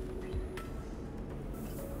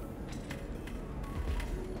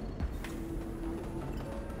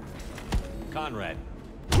 Conrad.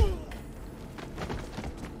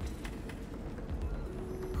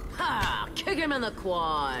 Ha! Kick him in the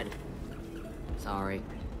quad! Sorry,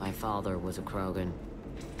 my father was a Krogan.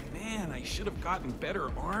 Man, I should have gotten better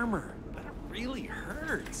armor. That really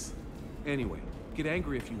hurts. Anyway, get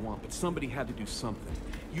angry if you want, but somebody had to do something.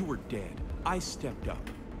 You were dead. I stepped up.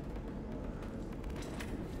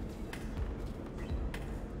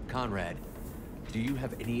 Conrad, do you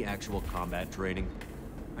have any actual combat training?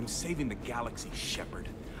 I'm saving the galaxy, Shepard.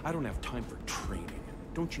 I don't have time for training.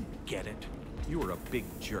 Don't you get it? You were a big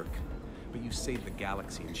jerk, but you saved the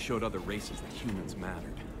galaxy and showed other races that humans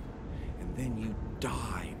mattered. And then you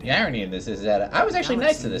died. The irony in this is that I was actually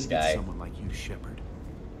nice to this guy. Someone like you, Shepard.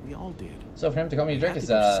 We all did. So for him to call me a jerk is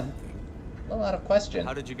a little out of question.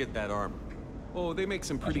 How did you get that armor? Oh, they make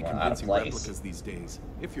some pretty convincing replicas these days,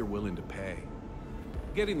 if you're willing to pay.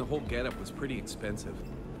 Getting the whole getup was pretty expensive,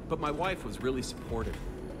 but my wife was really supportive.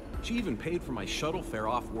 She even paid for my shuttle fare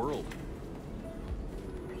off-world.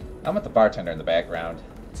 I'm with the bartender in the background.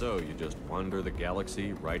 So, you just wander the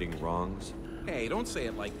galaxy, righting wrongs? Hey, don't say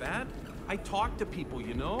it like that. I talk to people,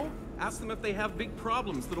 you know? Ask them if they have big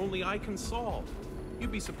problems that only I can solve.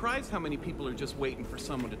 You'd be surprised how many people are just waiting for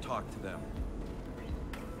someone to talk to them.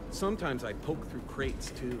 Sometimes I poke through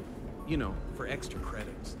crates, too. You know, for extra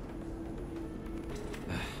credits.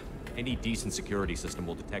 Any decent security system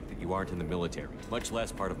will detect that you aren't in the military, much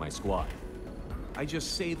less part of my squad. I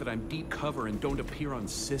just say that I'm deep cover and don't appear on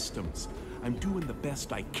systems. I'm doing the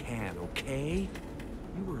best I can, okay?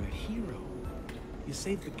 You were a hero. You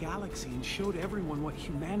saved the galaxy and showed everyone what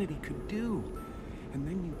humanity could do. And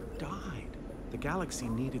then you died. The galaxy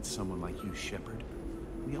needed someone like you, Shepard.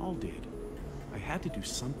 We all did. I had to do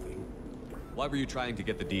something. Why were you trying to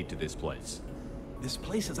get the deed to this place? This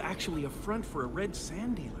place is actually a front for a red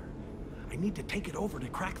sand dealer. I need to take it over to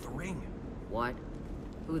crack the ring. What?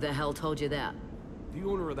 Who the hell told you that? The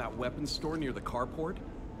owner of that weapons store near the carport?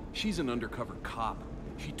 She's an undercover cop.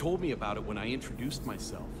 She told me about it when I introduced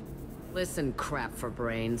myself. Listen, crap for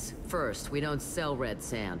brains. First, we don't sell red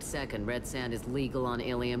sand. Second, red sand is legal on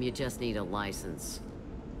Ilium. You just need a license.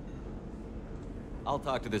 I'll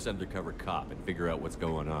talk to this undercover cop and figure out what's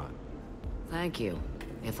going on. Thank you.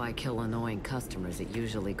 If I kill annoying customers, it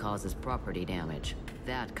usually causes property damage.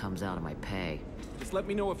 That comes out of my pay. Just let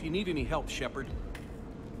me know if you need any help, Shepard.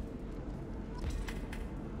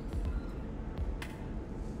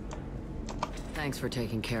 Thanks for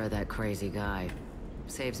taking care of that crazy guy.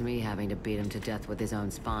 Saves me having to beat him to death with his own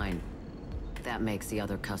spine. That makes the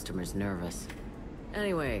other customers nervous.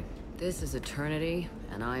 Anyway, this is Eternity,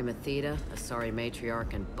 and I'm Athena, Asari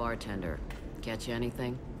matriarch and bartender. Catch you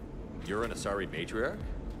anything? You're an Asari matriarch?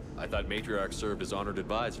 I thought matriarchs served as honored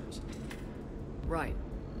advisors. Right.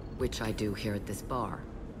 Which I do here at this bar.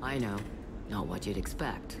 I know. Not what you'd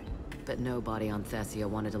expect. But nobody on Thessia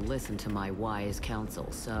wanted to listen to my wise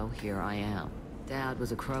counsel, so here I am. Dad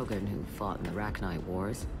was a Krogan who fought in the Rachni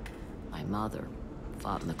Wars. My mother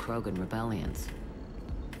fought in the Krogan rebellions.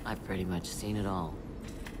 I've pretty much seen it all.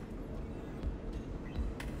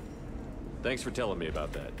 Thanks for telling me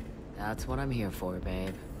about that. That's what I'm here for,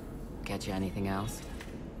 babe. Catch you anything else?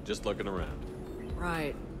 Just looking around.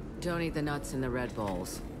 Right. Don't eat the nuts in the Red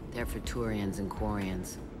Bowls. They're for Turians and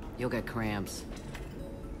Quarians. You'll get cramps.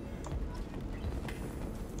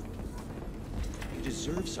 You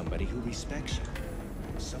deserve somebody who respects you.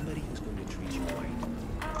 Somebody who's going to treat you right.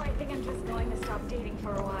 Oh, I think I'm just going to stop dating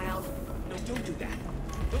for a while. No, don't do that.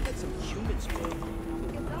 Don't let some humans win.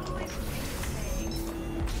 It's always the same thing.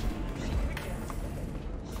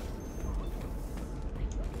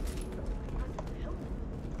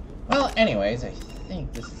 Well, anyways, I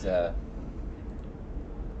think this is I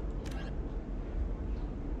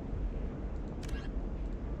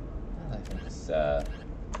think this there's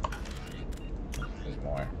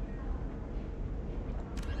more.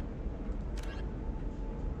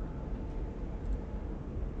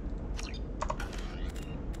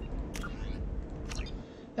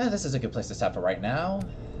 Yeah, this is a good place to stop for right now.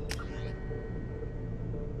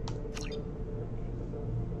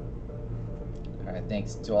 Alright,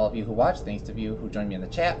 thanks to all of you who watched. Thanks to you who joined me in the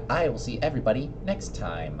chat. I will see everybody next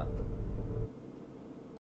time.